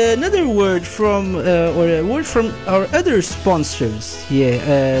had another word from, or a word from our other sponsors.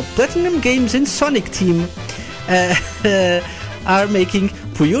 Platinum Games and Sonic Team are making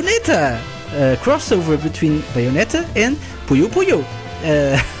Puyonetta, crossover between Bayonetta and Puyo Puyo.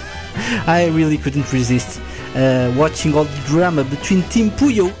 I really couldn't resist watching all the drama between Team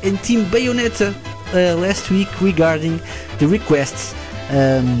Puyo and Team Bayonetta last week regarding the requests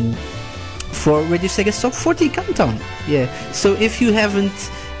for Radio Sega's Top 40 Countdown. So if you haven't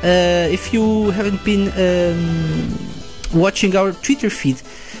been watching our Twitter feed,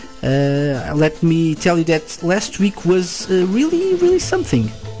 let me tell you that last week was really something,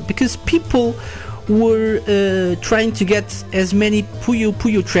 because people were trying to get as many Puyo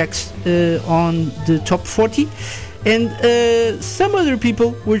Puyo tracks on the top 40, and some other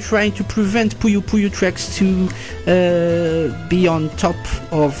people were trying to prevent Puyo Puyo tracks to be on top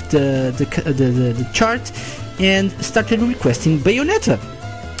of the chart, and started requesting Bayonetta.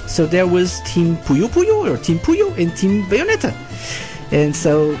 So there was Team Puyo Puyo, or Team Puyo, and Team Bayonetta, and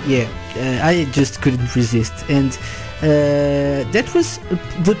so I just couldn't resist. And that was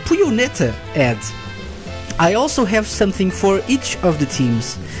the Puyonetta ad. I also have something for each of the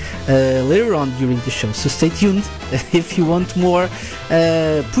teams later on during the show, so stay tuned if you want more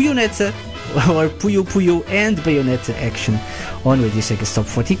Puyonetta or Puyo Puyo and Bayonetta action on Radio Sega's Top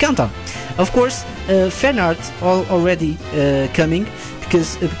 40 Countdown. Of course, fan art already coming,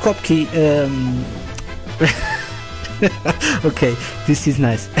 because Kopke okay, this is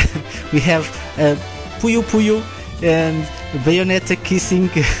nice. We have Puyo Puyo and Bayonetta kissing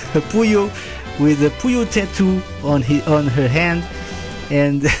Puyo with a Puyo tattoo on her hand,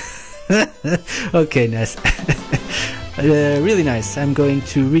 and okay, nice. Really nice. I'm going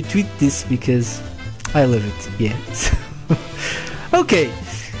to retweet this because I love it. Okay,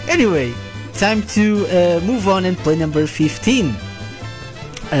 anyway, time to move on and play number 15.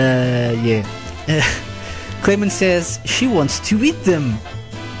 Clement says she wants to eat them.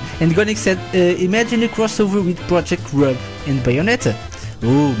 And Gonic said, imagine a crossover with Project Rub and Bayonetta.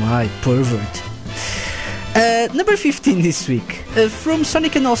 Oh my, pervert. Number 15 this week. From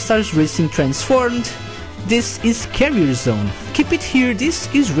Sonic and All-Stars Racing Transformed, this is Carrier Zone. Keep it here, this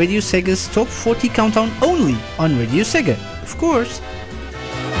is Radio Sega's Top 40 Countdown only on Radio Sega. Of course.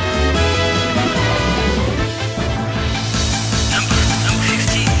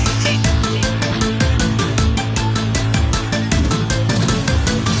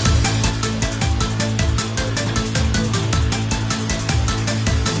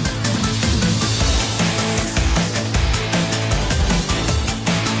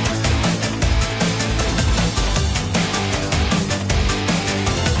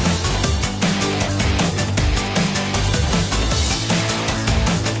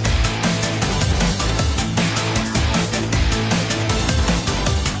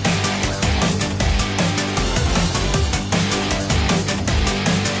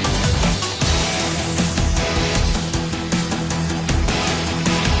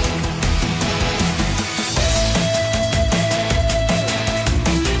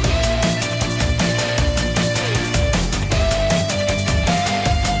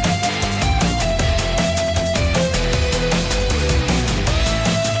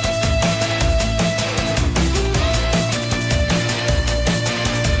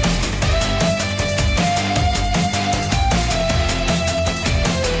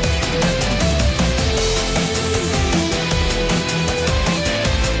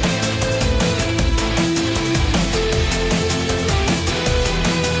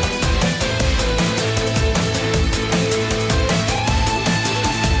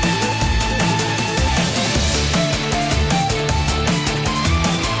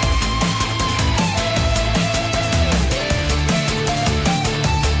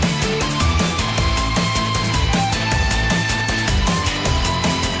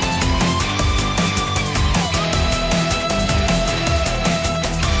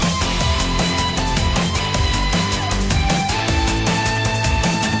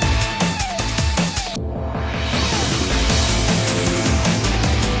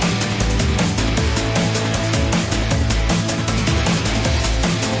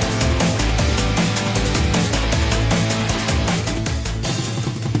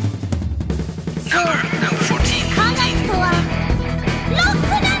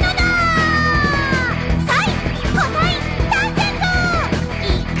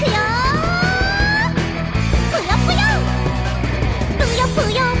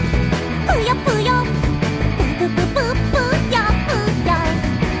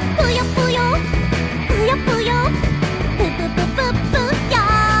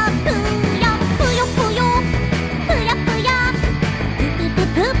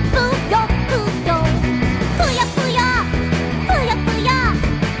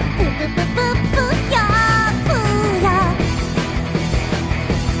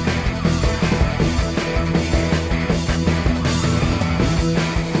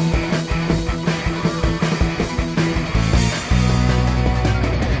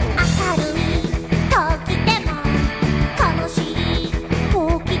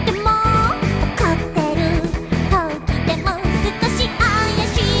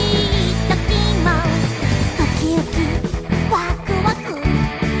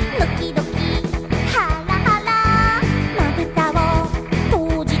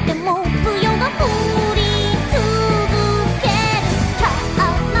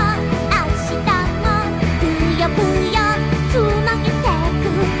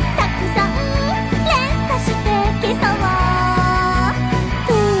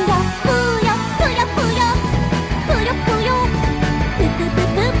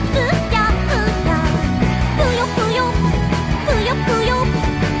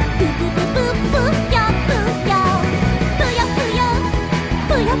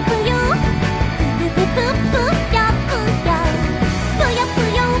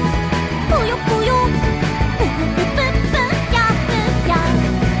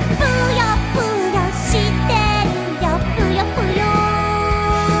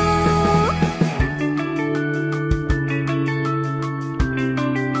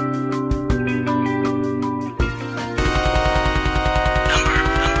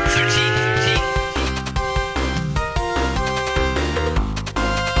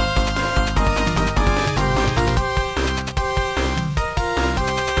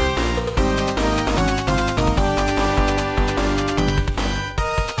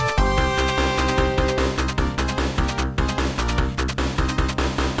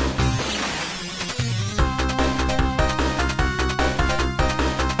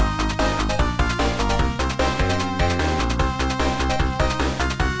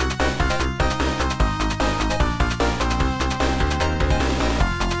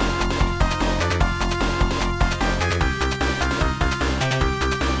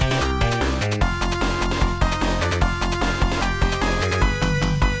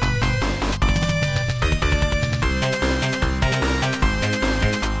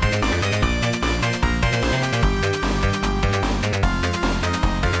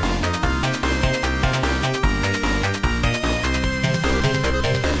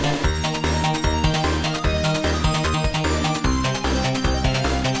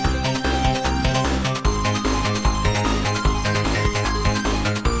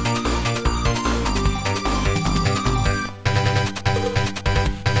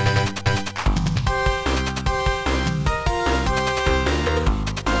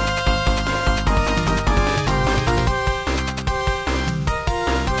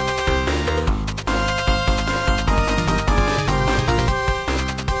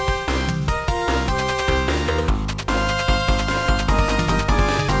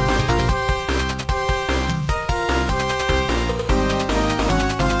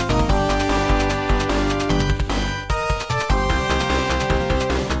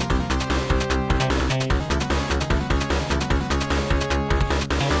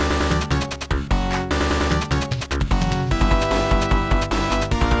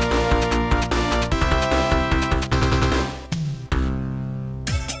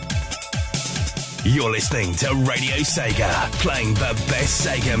 You're listening to Radio Sega, playing the best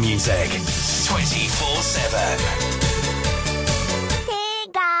Sega music 24/7.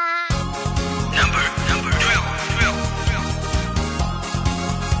 Number 12.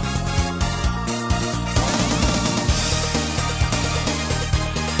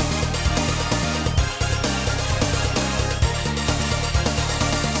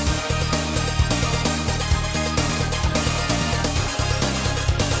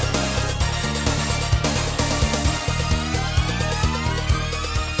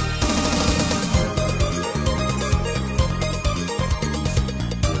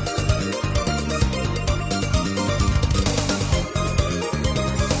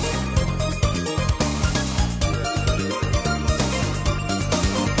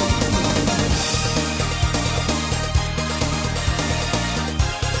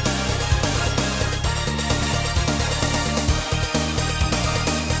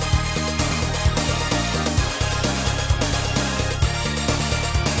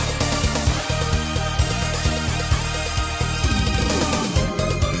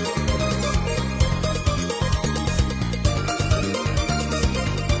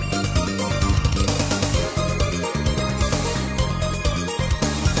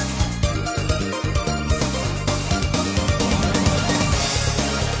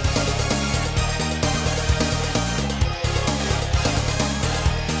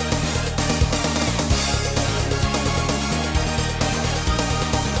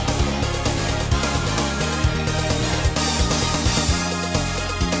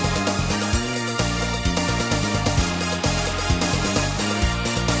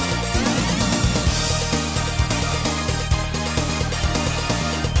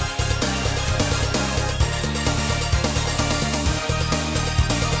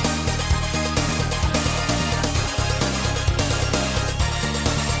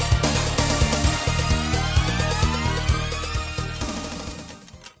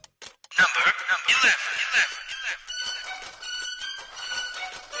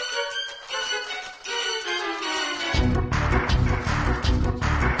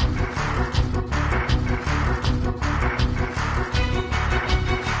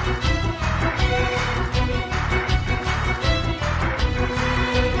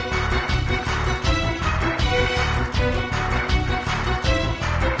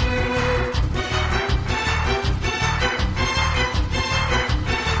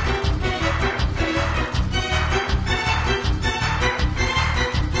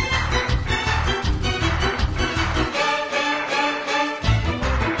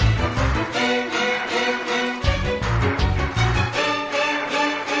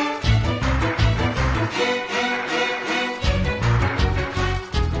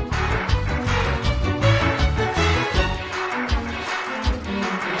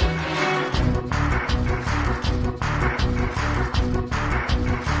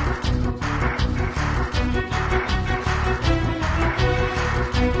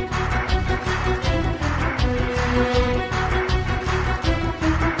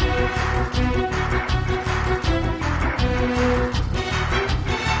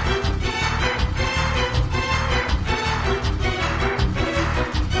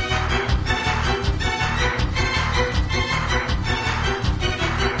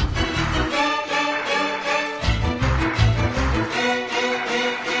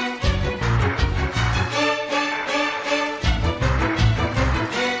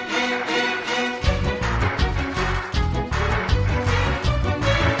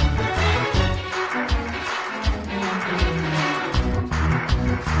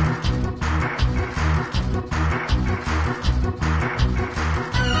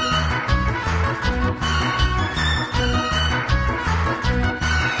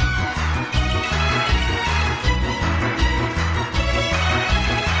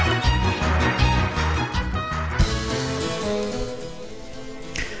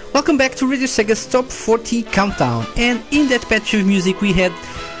 Welcome back to Radio Sega's Top 40 Countdown, and in that patch of music we had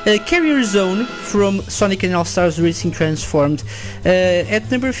Carrier Zone from Sonic and All-Stars Racing Transformed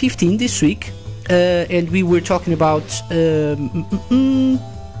at number 15 this week, and we were talking about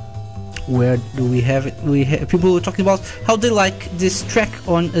where do we have it? People were talking about how they like this track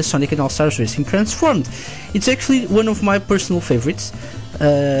on Sonic and All-Stars Racing Transformed. It's actually one of my personal favorites.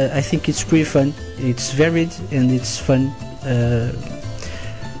 I think it's pretty fun, it's varied and it's fun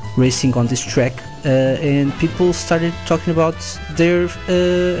racing on this track, and people started talking about their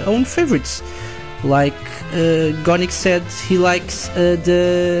own favorites. Like Gonic said he likes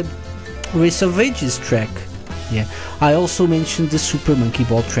the Race of Ages track. Yeah, I also mentioned the Super Monkey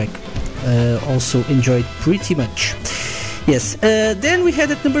Ball track, also enjoyed pretty much. Yes. Then we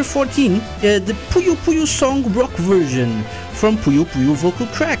had at number 14 the Puyo Puyo song rock version from Puyo Puyo vocal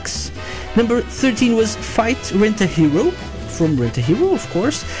tracks. Number 13 was Fight Rent a Hero from Rent a Hero, of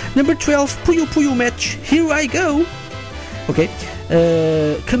course. Number 12, Puyo Puyo match Here I Go. Okay.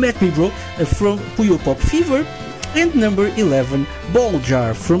 Come at Me Bro from Puyo Pop Fever. And number 11, Ball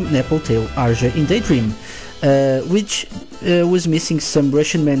Jar from Nepaltail Arja in Daydream, which was missing some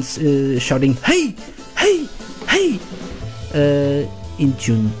Russian men shouting "Hey, hey, hey" in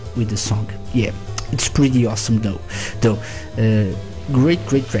tune with the song. Yeah, it's pretty awesome though. Great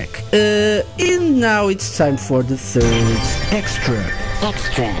track. And now it's time for the third extra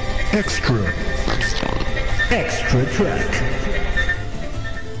track.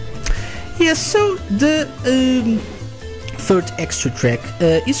 Yes, so the third extra track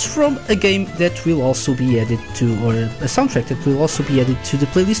is from a game that will also be added to, or a soundtrack that will also be added to the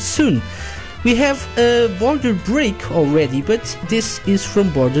playlist soon. We have Border Break already, but this is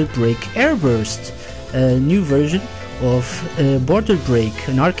from Border Break Airburst, a new version of Border Break,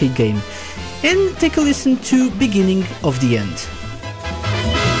 an arcade game. And take a listen to Beginning of the End.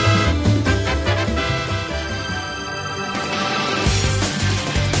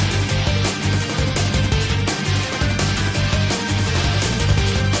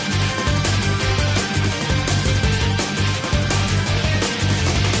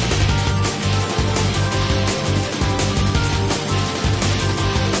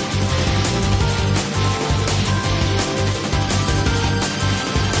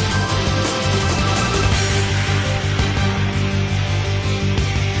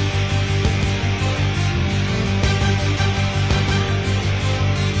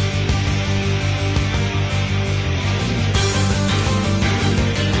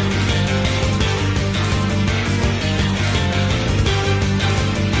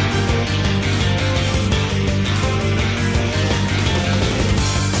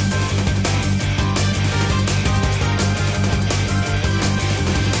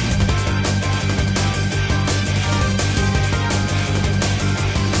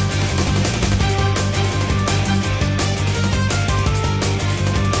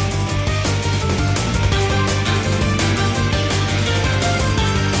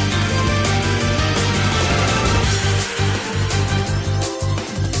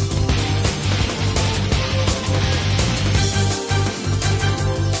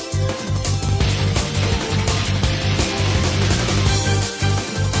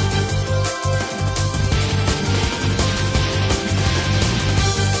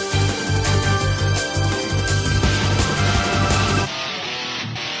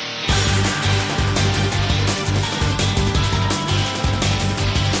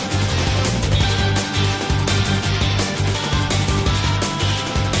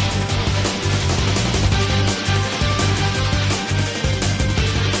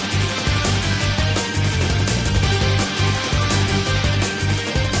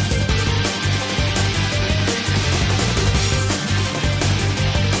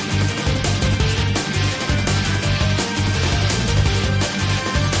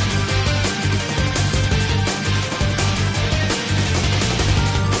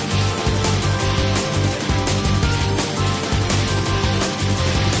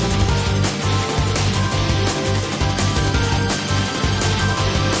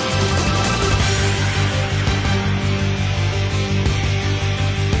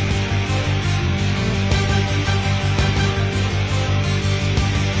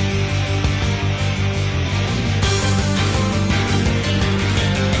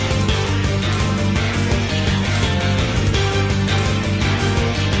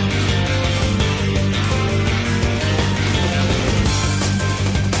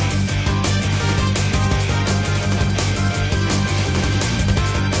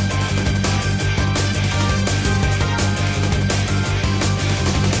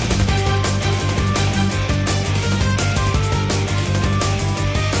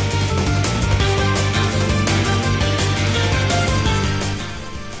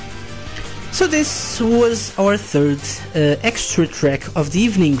 So this was our third extra track of the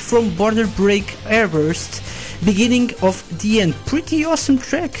evening from Border Break Airburst, Beginning of the End. Pretty awesome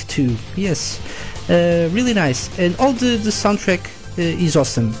track too, yes, really nice, and all the soundtrack is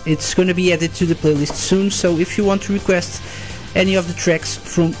awesome. It's going to be added to the playlist soon, so if you want to request any of the tracks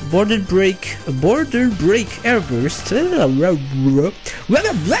from Border Break Airburst,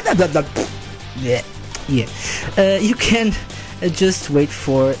 you can just wait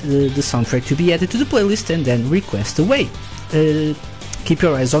for the soundtrack to be added to the playlist and then request away. Keep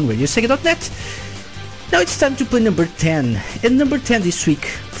your eyes on RadioSega.net. Now it's time to play number 10. And number 10 this week,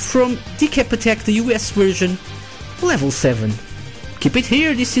 from Decap Attack, the US version, level 7. Keep it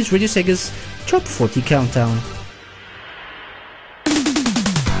here, this is Radio Sega's Top 40 Countdown.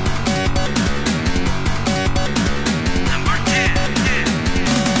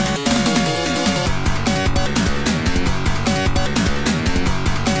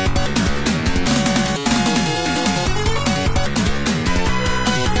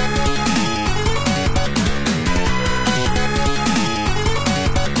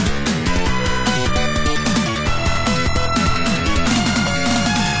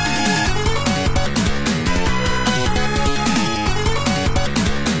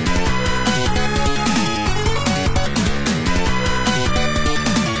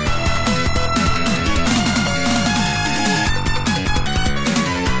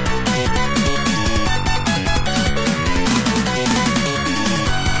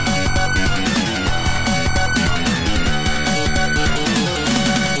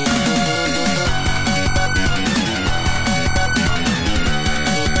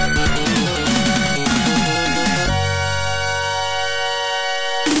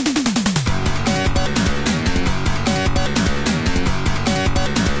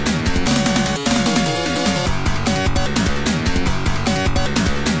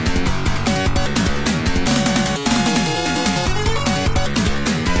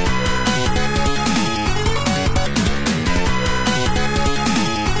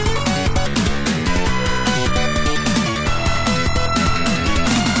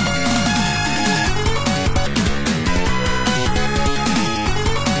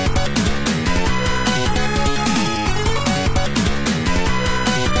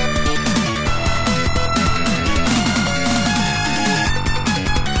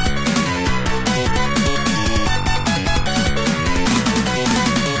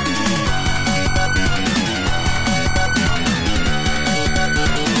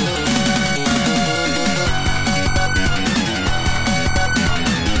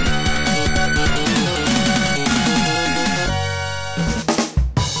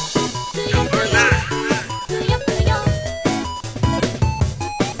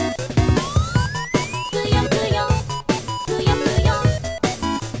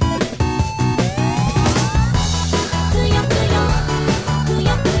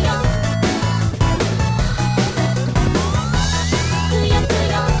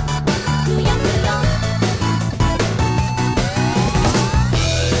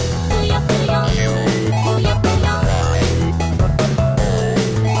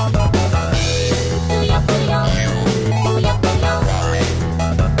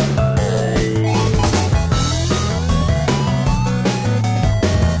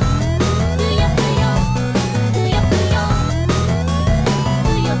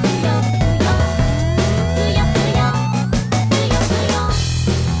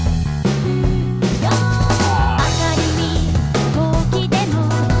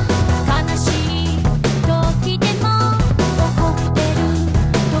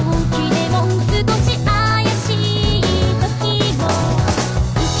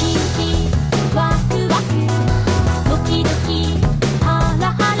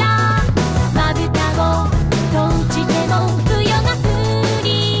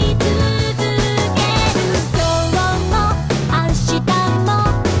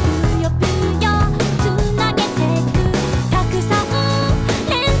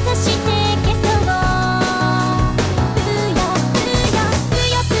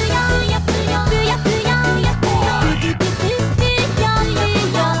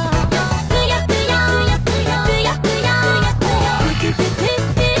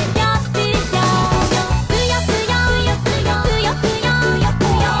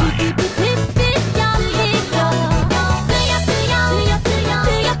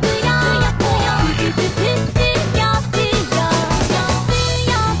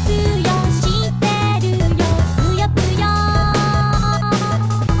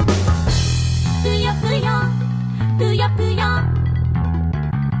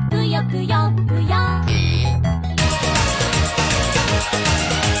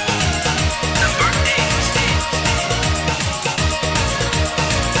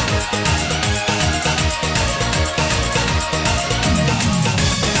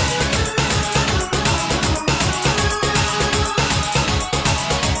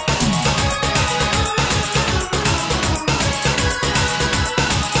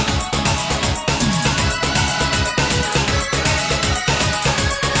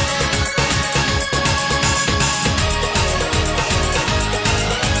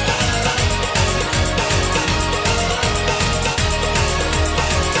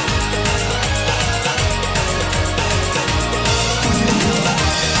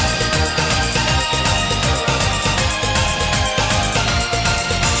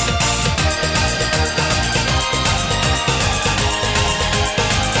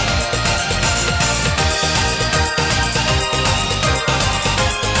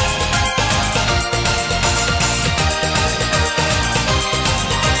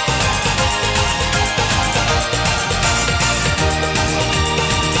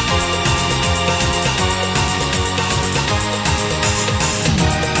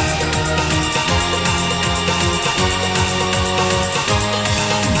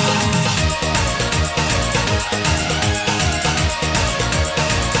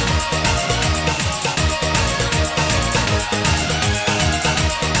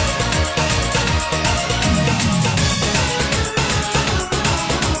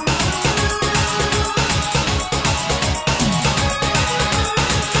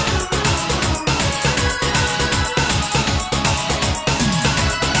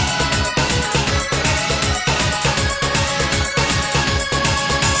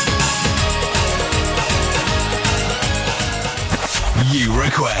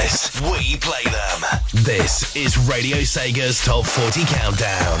 we play them. This is Radio Sega's Top 40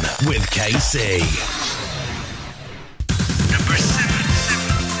 Countdown with KC. Number 7.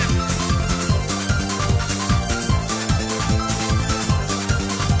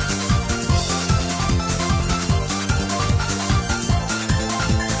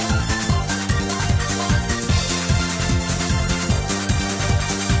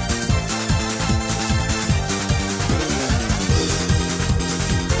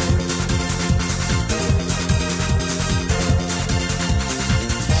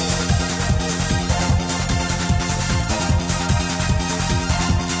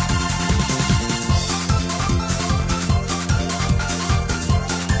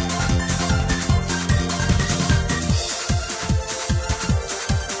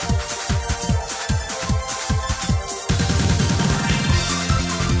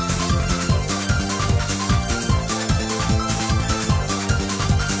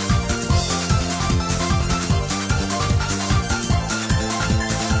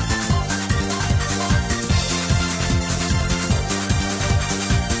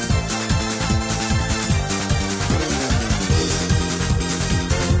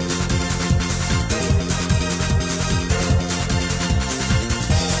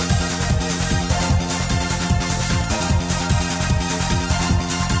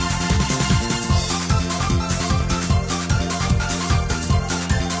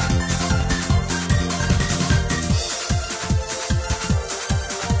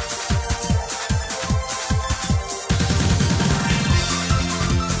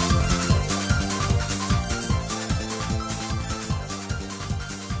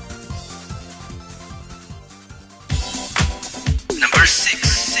 Number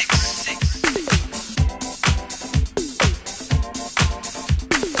 6.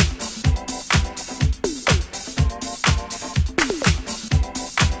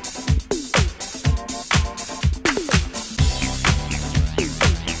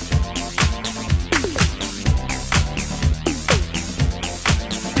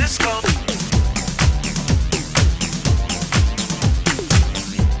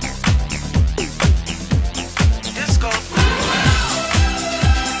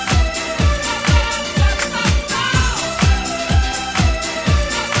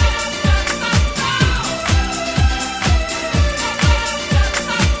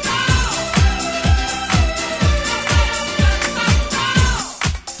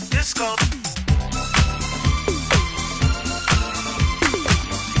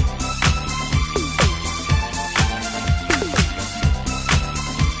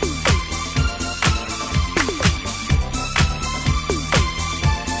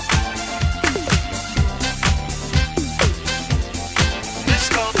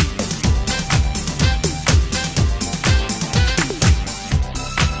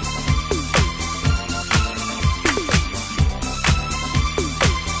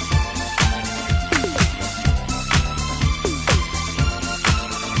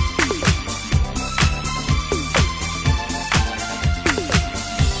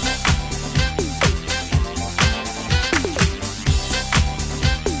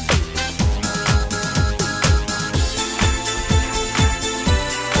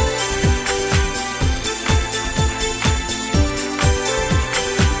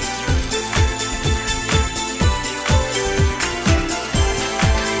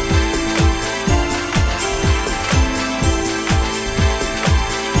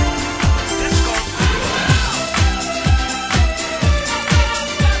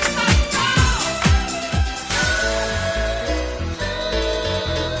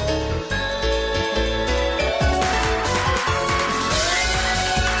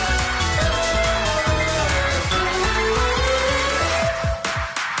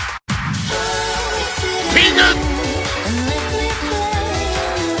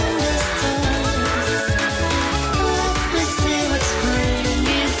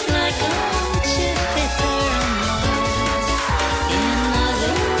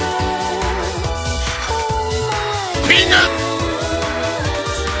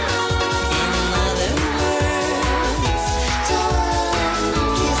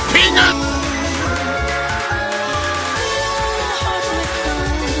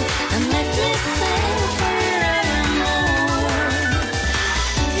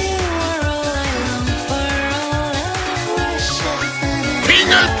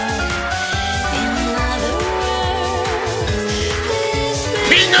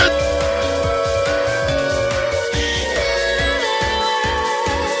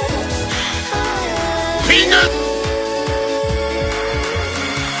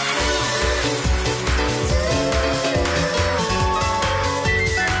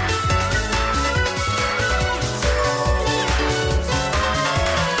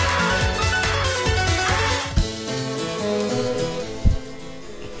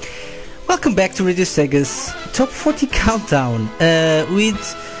 Welcome back to Radio Sega's Top 40 Countdown with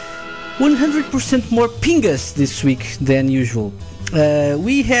 100% more pingas this week than usual.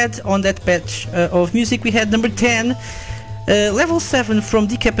 We had on that batch of music, we had number 10, Level 7 from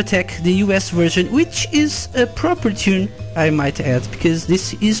Decap Attack, the US version, which is a proper tune, I might add, because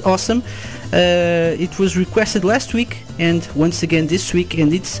this is awesome. It was requested last week and once again this week,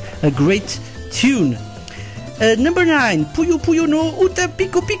 and it's a great tune. Number 9, Puyo Puyo no Uta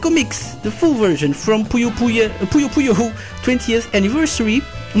Pico Pico Mix, the full version from Puyo Puyo 20th anniversary.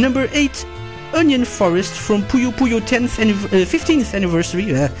 Number 8, Onion Forest from Puyo Puyo 15th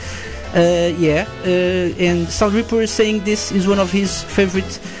anniversary. And Sound Reaper is saying this is one of his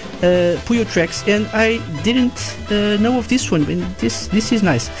favorite Puyo tracks, and I didn't know of this one, and this is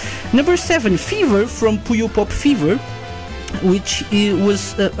nice. Number 7, Fever from Puyo Pop Fever, which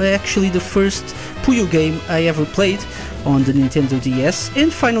was actually the first Puyo game I ever played on the Nintendo DS.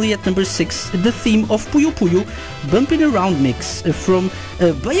 And finally at number 6, the theme of Puyo Puyo, Bumpin' Around Mix from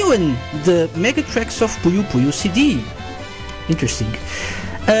Bayoan, the Mega Tracks of Puyo Puyo CD. Interesting.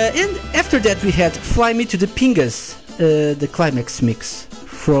 And after that we had Fly Me to the Pingas, the climax mix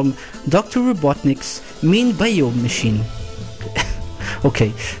from Dr. Robotnik's Mean Bayo Machine.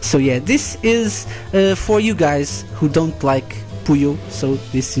 Okay, so yeah, this is for you guys who don't like Puyo, so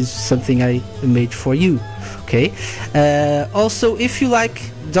this is something I made for you. Okay, also if you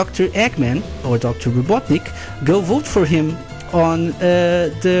like Dr. Eggman or Dr. Robotnik, go vote for him on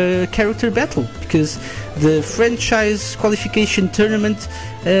the character battle, because the franchise qualification tournament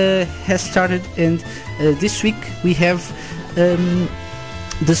has started, and this week we have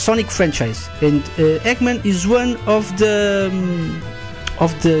the Sonic franchise, and Eggman is one of the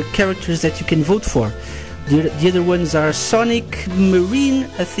characters that you can vote for. The other ones are Sonic, Marine,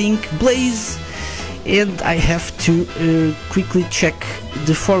 I think, Blaze, and I have to quickly check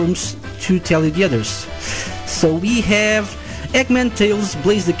the forums to tell you the others. So we have Eggman, Tails,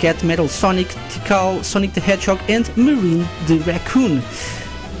 Blaze the Cat, Metal Sonic, Tikal, Sonic the Hedgehog, and Marine the Raccoon.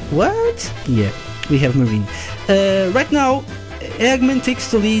 What? Yeah, we have Marine. Right now, Eggman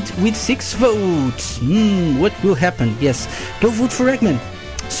takes the lead with 6 votes. What will happen? Yes, go vote for Eggman.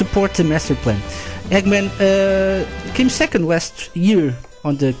 Support the master plan. Eggman came second last year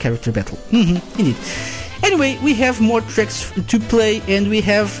on the character battle. Indeed. Anyway, we have more tracks to play, and we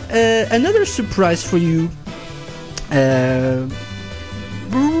have another surprise for you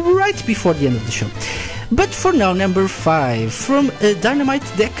right before the end of the show. But for now, number 5 from Dynamite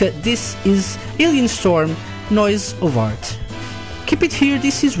Decca, this is Alien Storm, Noise of Art. Keep it here,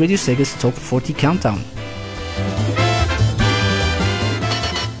 this is Radio Sega's Top 40 Countdown.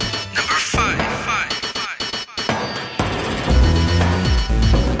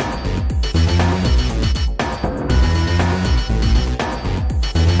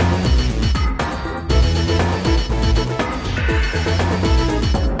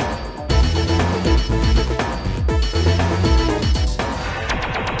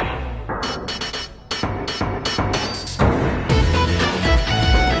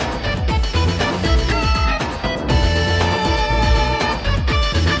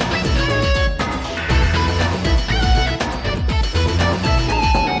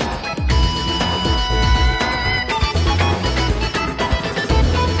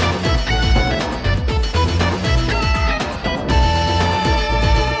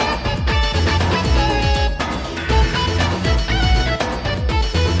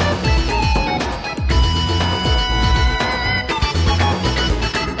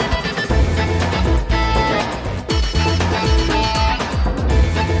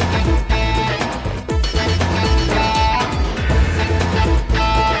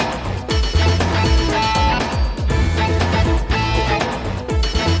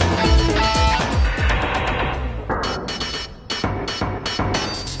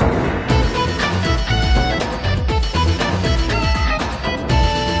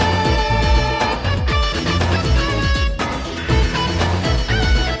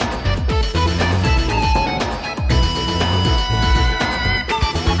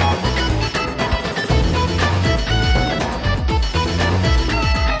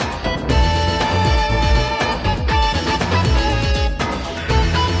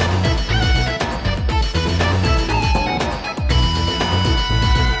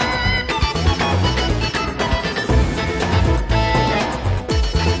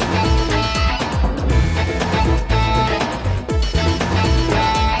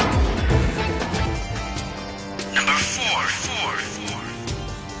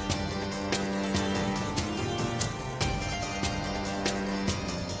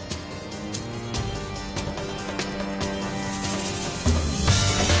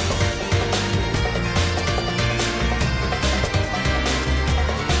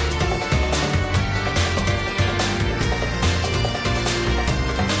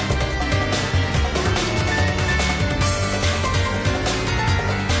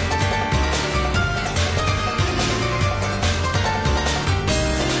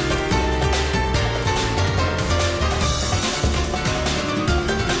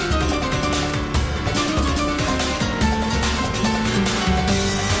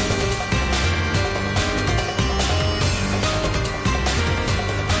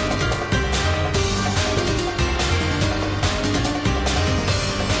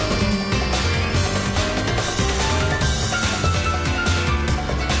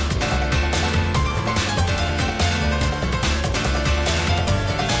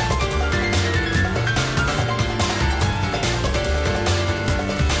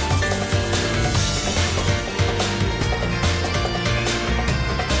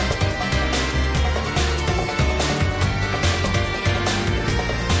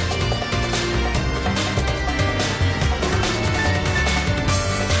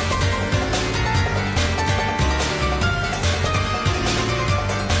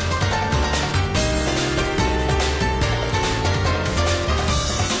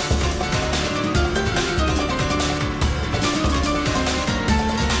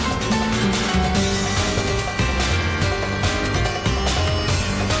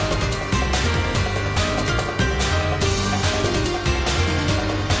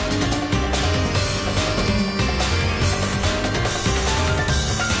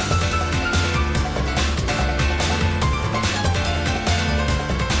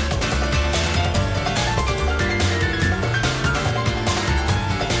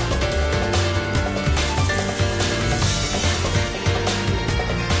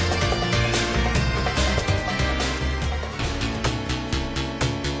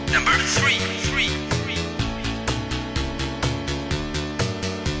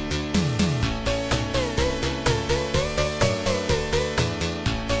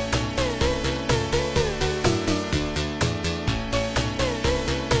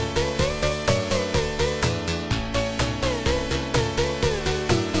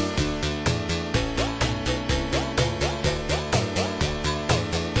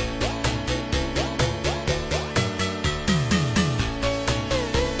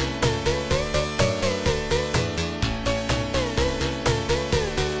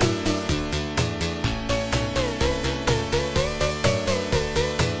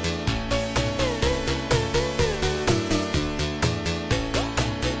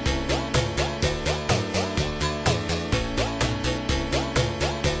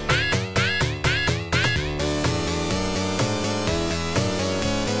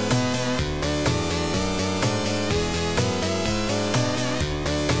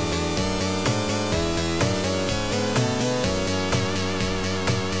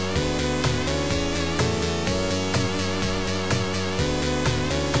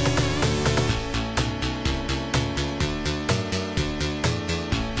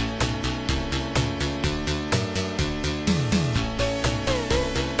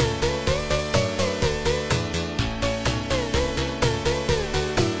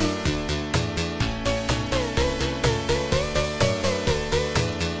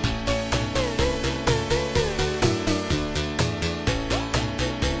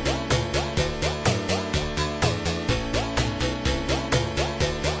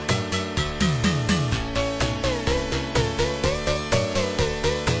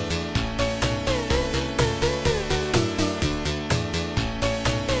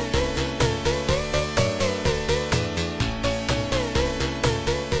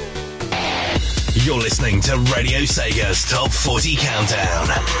 You're listening to Radio Sega's Top 40 Countdown.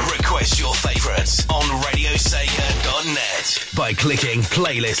 Request your favorites on radiosega.net by clicking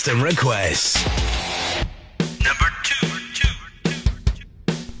Playlist and Requests. Number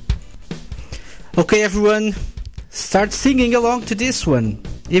 2. Okay, everyone, start singing along to this one.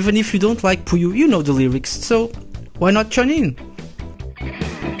 Even if you don't like Puyo, you know the lyrics, so why not join in?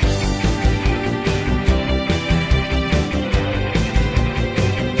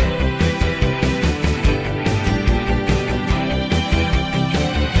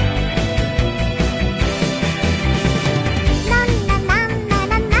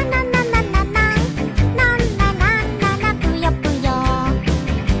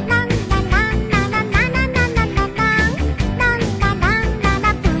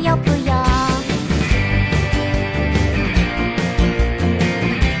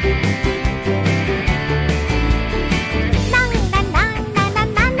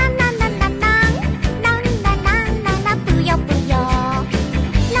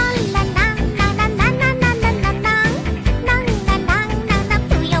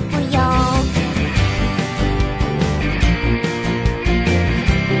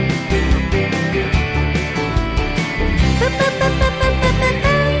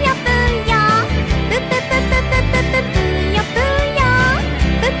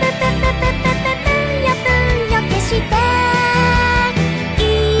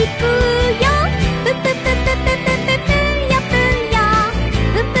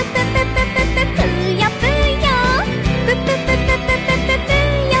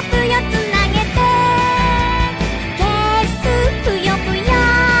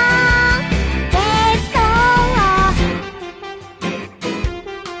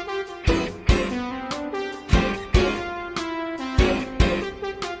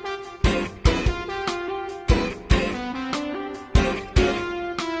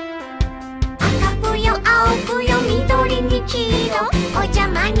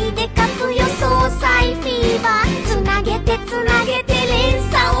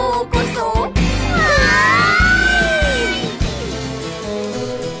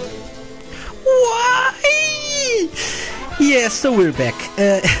 So we're back,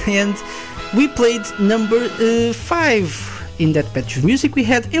 and we played number 5 in that batch of music. We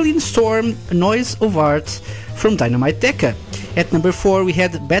had Alien Storm, Noise of Art from Dynamite Deca. At number 4 we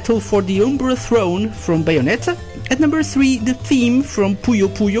had Battle for the Umbra Throne from Bayonetta. At number 3 the theme from Puyo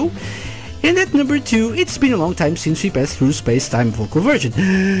Puyo. And at number 2 It's Been a Long Time Since We Passed Through Space-Time vocal version.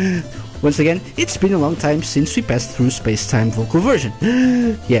 Once again, it's been a long time since we passed through Space-Time vocal version.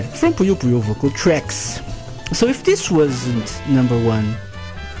 Yeah, from Puyo Puyo vocal tracks. So if this wasn't number 1,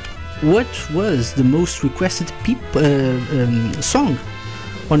 what was the most requested song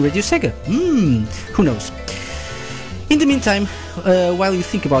on Radio Sega? Who knows? In the meantime, while you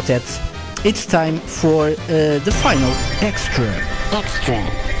think about that, it's time for the final extra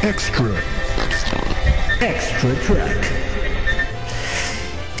track.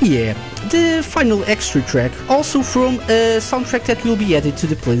 Yeah, the final extra track, also from a soundtrack that will be added to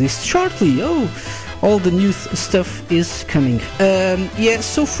the playlist shortly. Oh, all the new stuff is coming. Yeah,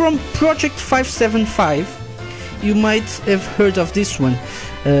 so from Project 575, you might have heard of this one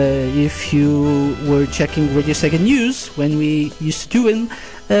if you were checking Radio Sega News when we used to do it.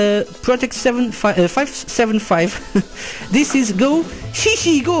 Project 575. This is Go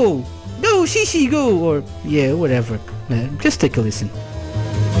Shishi Go! Go Shishi Go! Or, yeah, whatever. Just take a listen.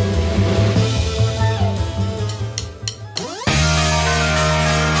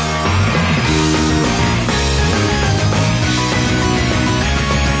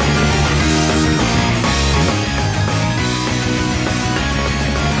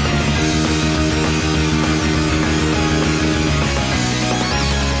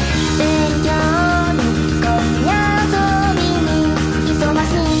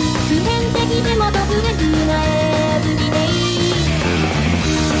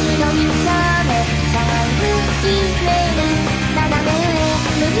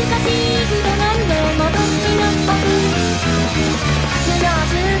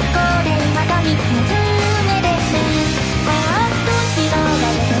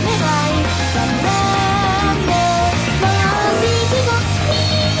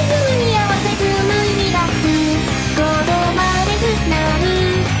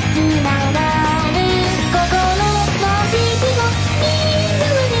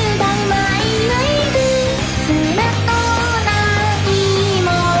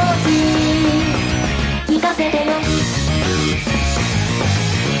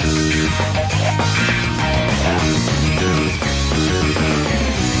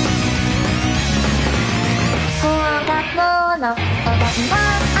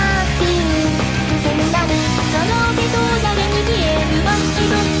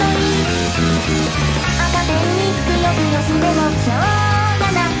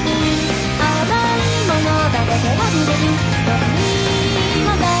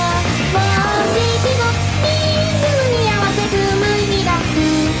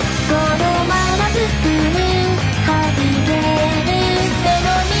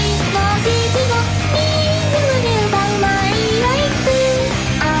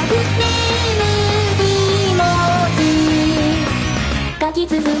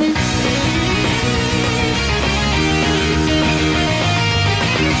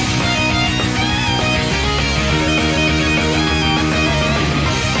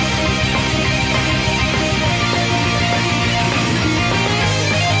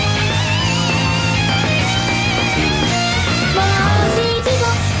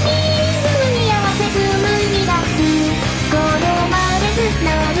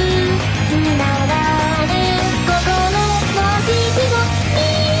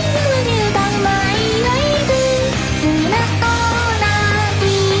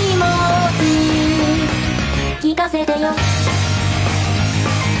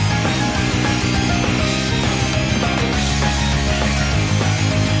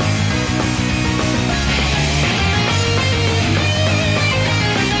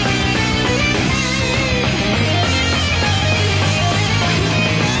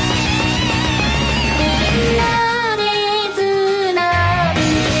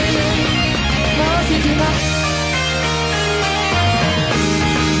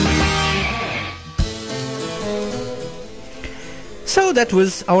 So that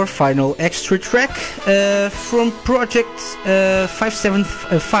was our final extra track from Project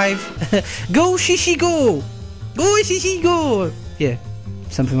 575. Go Shishi Go! Go Shishi Go! Yeah,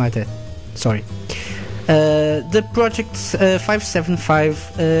 something like that. Sorry. The Project 575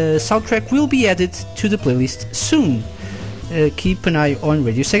 soundtrack will be added to the playlist soon. Keep an eye on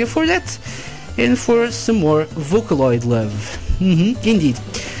Radio Sega for that, and for some more Vocaloid love. Indeed.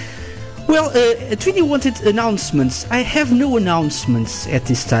 Well, Trini wanted announcements. I have no announcements at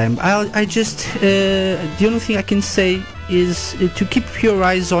this time. I just the only thing I can say is to keep your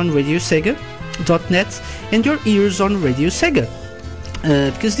eyes on RadioSega.net and your ears on Radio Sega,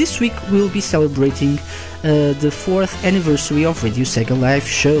 because this week we'll be celebrating the 4th anniversary of Radio Sega live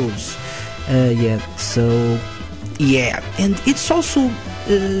shows. And it's also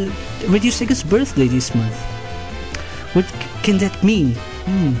Radio Sega's birthday this month. What can that mean?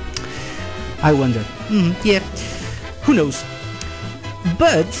 I wonder. Who knows?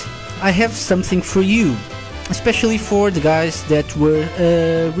 But I have something for you, especially for the guys that were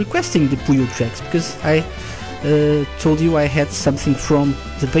requesting the Puyo tracks, because I told you I had something from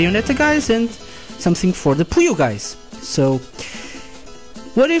the Bayonetta guys and something for the Puyo guys. So,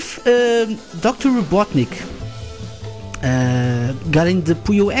 what if Dr. Robotnik got in the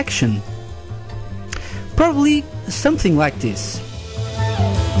Puyo action? Probably something like this.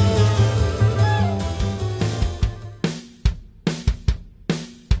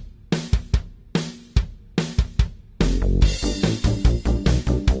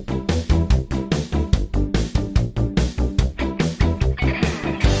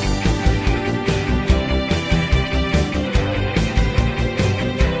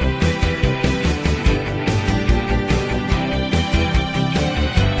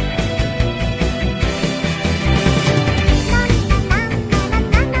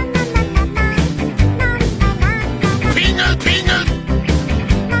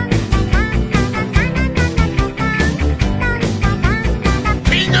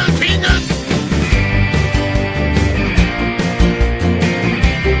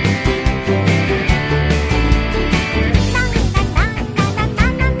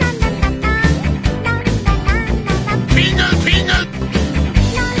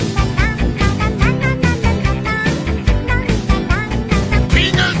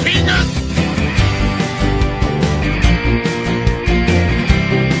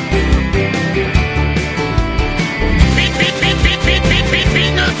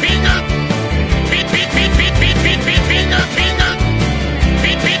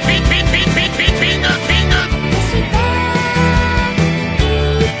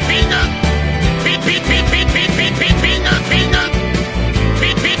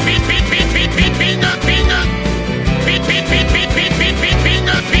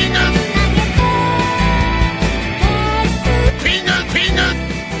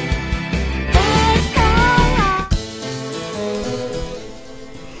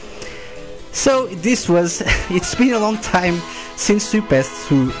 This was. It's been a long time since we passed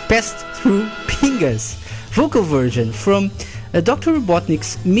through Pinga's vocal version from Dr.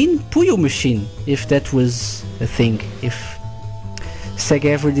 Robotnik's Mean Puyo Machine, if that was a thing, if Sega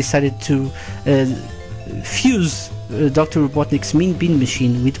ever decided to fuse Dr. Robotnik's Mean Bean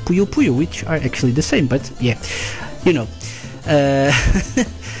Machine with Puyo Puyo, which are actually the same, but yeah, you know.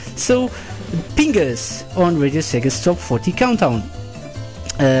 So, Pingas on Radio Sega's Top 40 Countdown.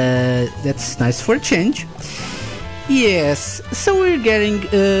 That's nice for a change. Yes, so we're getting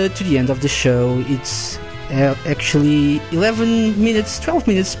to the end of the show. It's actually 12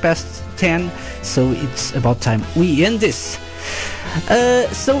 minutes past 10, so it's about time we end this.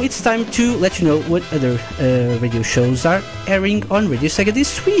 So it's time to let you know what other radio shows are airing on Radio Sega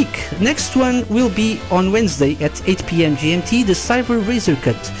this week. Next one will be on Wednesday at 8 PM GMT, the Cyber Razor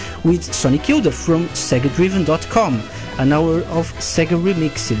Cut with Sonic Yoda from SegaDriven.com. An hour of Sega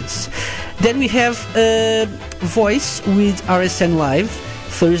remixes. Then we have Voice with RSN Live,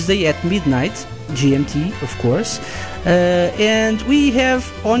 Thursday at midnight, GMT, of course. And we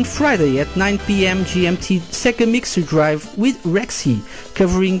have on Friday at 9 PM GMT, Sega Mixer Drive with Rexy,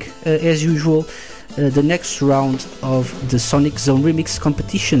 covering, as usual, the next round of the Sonic Zone Remix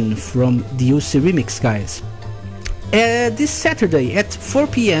competition from the OC Remix guys. This Saturday at 4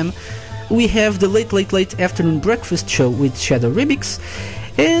 PM, we have the Late Afternoon Breakfast Show with Shadow Remix,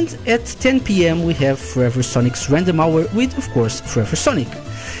 and at 10 PM we have Forever Sonic's Random Hour with, of course, Forever Sonic.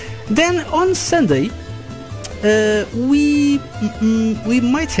 Then on Sunday, we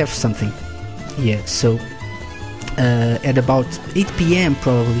might have something. Yeah, so at about 8 PM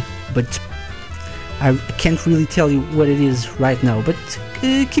probably, but I can't really tell you what it is right now, but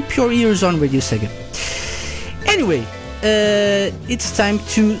keep your ears on Radio Sega. Anyway, it's time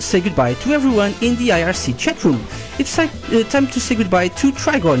to say goodbye to everyone in the IRC chat room. It's time to say goodbye to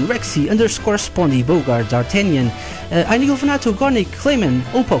Trigon, Rexy, _Spondy, Bogart, D'Artagnan, Inigo Venato, Gonic, Clayman,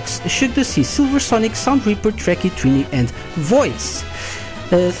 Opox, Shug the Sea, Silver Sonic, Sound Reaper, Trekkie, Trini, and Voice.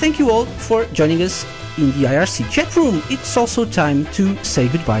 Thank you all for joining us in the IRC chat room. It's also time to say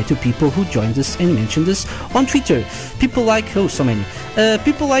goodbye to people who joined us and mentioned us on Twitter. People like, so many.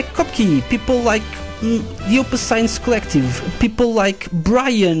 People like Kopke, people like the Opus Science Collective, people like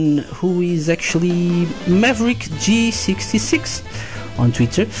Brian, who is actually Maverick G66 on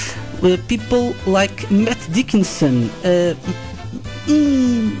Twitter, people like Matt Dickinson,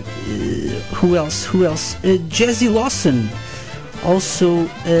 who else? Jazzy Lawson, also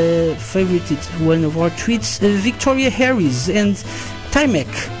favorited one of our tweets, Victoria Harris and Timek.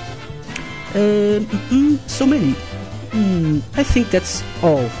 So many. I think that's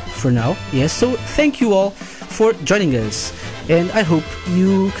all for now. Yes, so thank you all for joining us, and I hope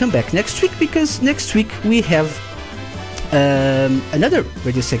you come back next week, because next week we have another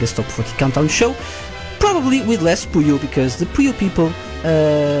Radio Sega's Top 40 Countdown show, probably with less Puyo, because the Puyo people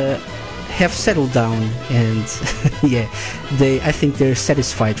have settled down, and yeah, I think they're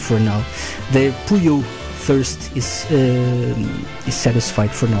satisfied for now. Their Puyo thirst is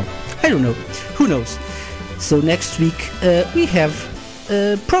satisfied for now. I don't know, who knows. So next week we have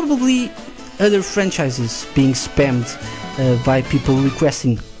probably other franchises being spammed by people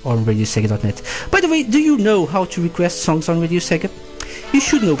requesting on RadioSega.net. By the way, do you know how to request songs on Radio Sega? You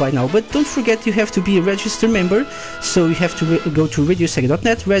should know by now, but don't forget you have to be a registered member, so you have to go to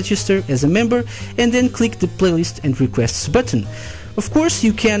RadioSega.net, register as a member, and then click the playlist and requests button. Of course,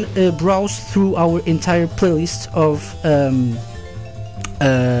 you can browse through our entire playlist of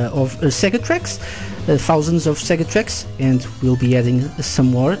Sega tracks, thousands of Sega tracks, and we'll be adding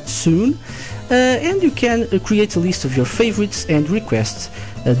some more soon. And you can create a list of your favorites and requests,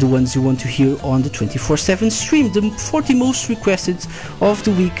 the ones you want to hear on the 24/7 stream. The 40 most requested of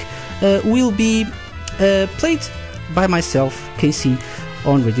the week will be played by myself, KC,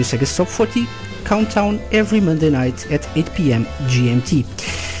 on Radio Sega's Top 40 Countdown every Monday night at 8 p.m. GMT.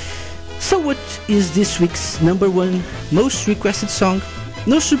 So what is this week's number one most requested song?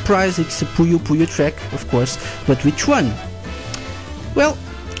 No surprise, it's a Puyo Puyo track, of course, but which one? Well,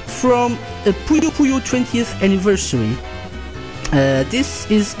 from a Puyo Puyo 20th anniversary,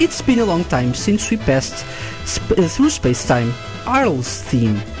 It's Been a Long Time Since We Passed Through Space-Time, Arl's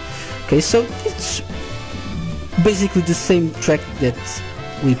theme. Okay, so it's basically the same track that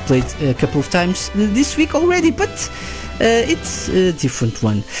we played a couple of times this week already, but it's a different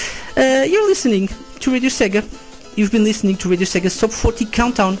one. You're listening to Radio Sega. You've been listening to Radio Sega's Top 40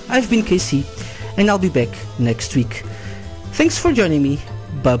 Countdown. I've been KC, and I'll be back next week. Thanks for joining me.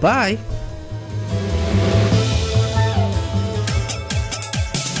 Bye-bye.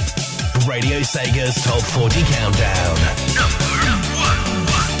 Radio Sega's Top 40 Countdown. Number 1.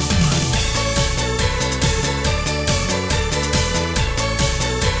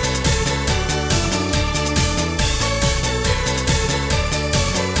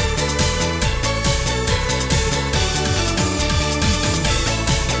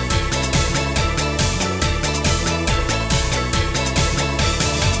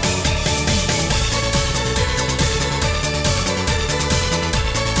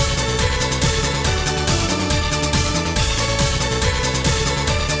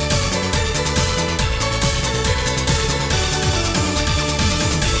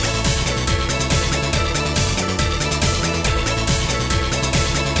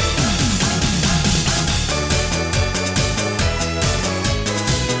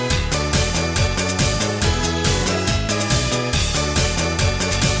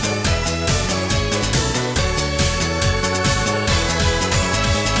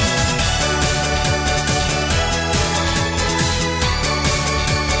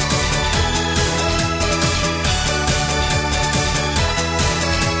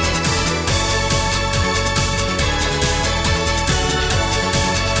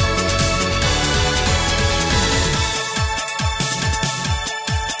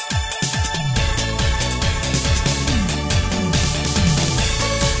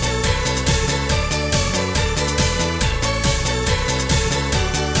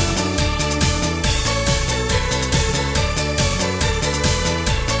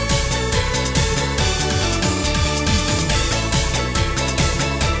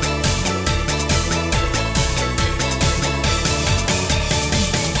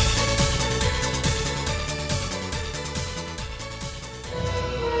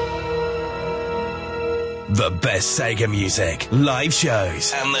 The best Sega music, live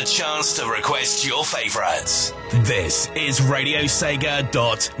shows, and the chance to request your favorites. This is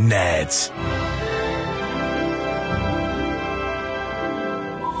RadioSega.net.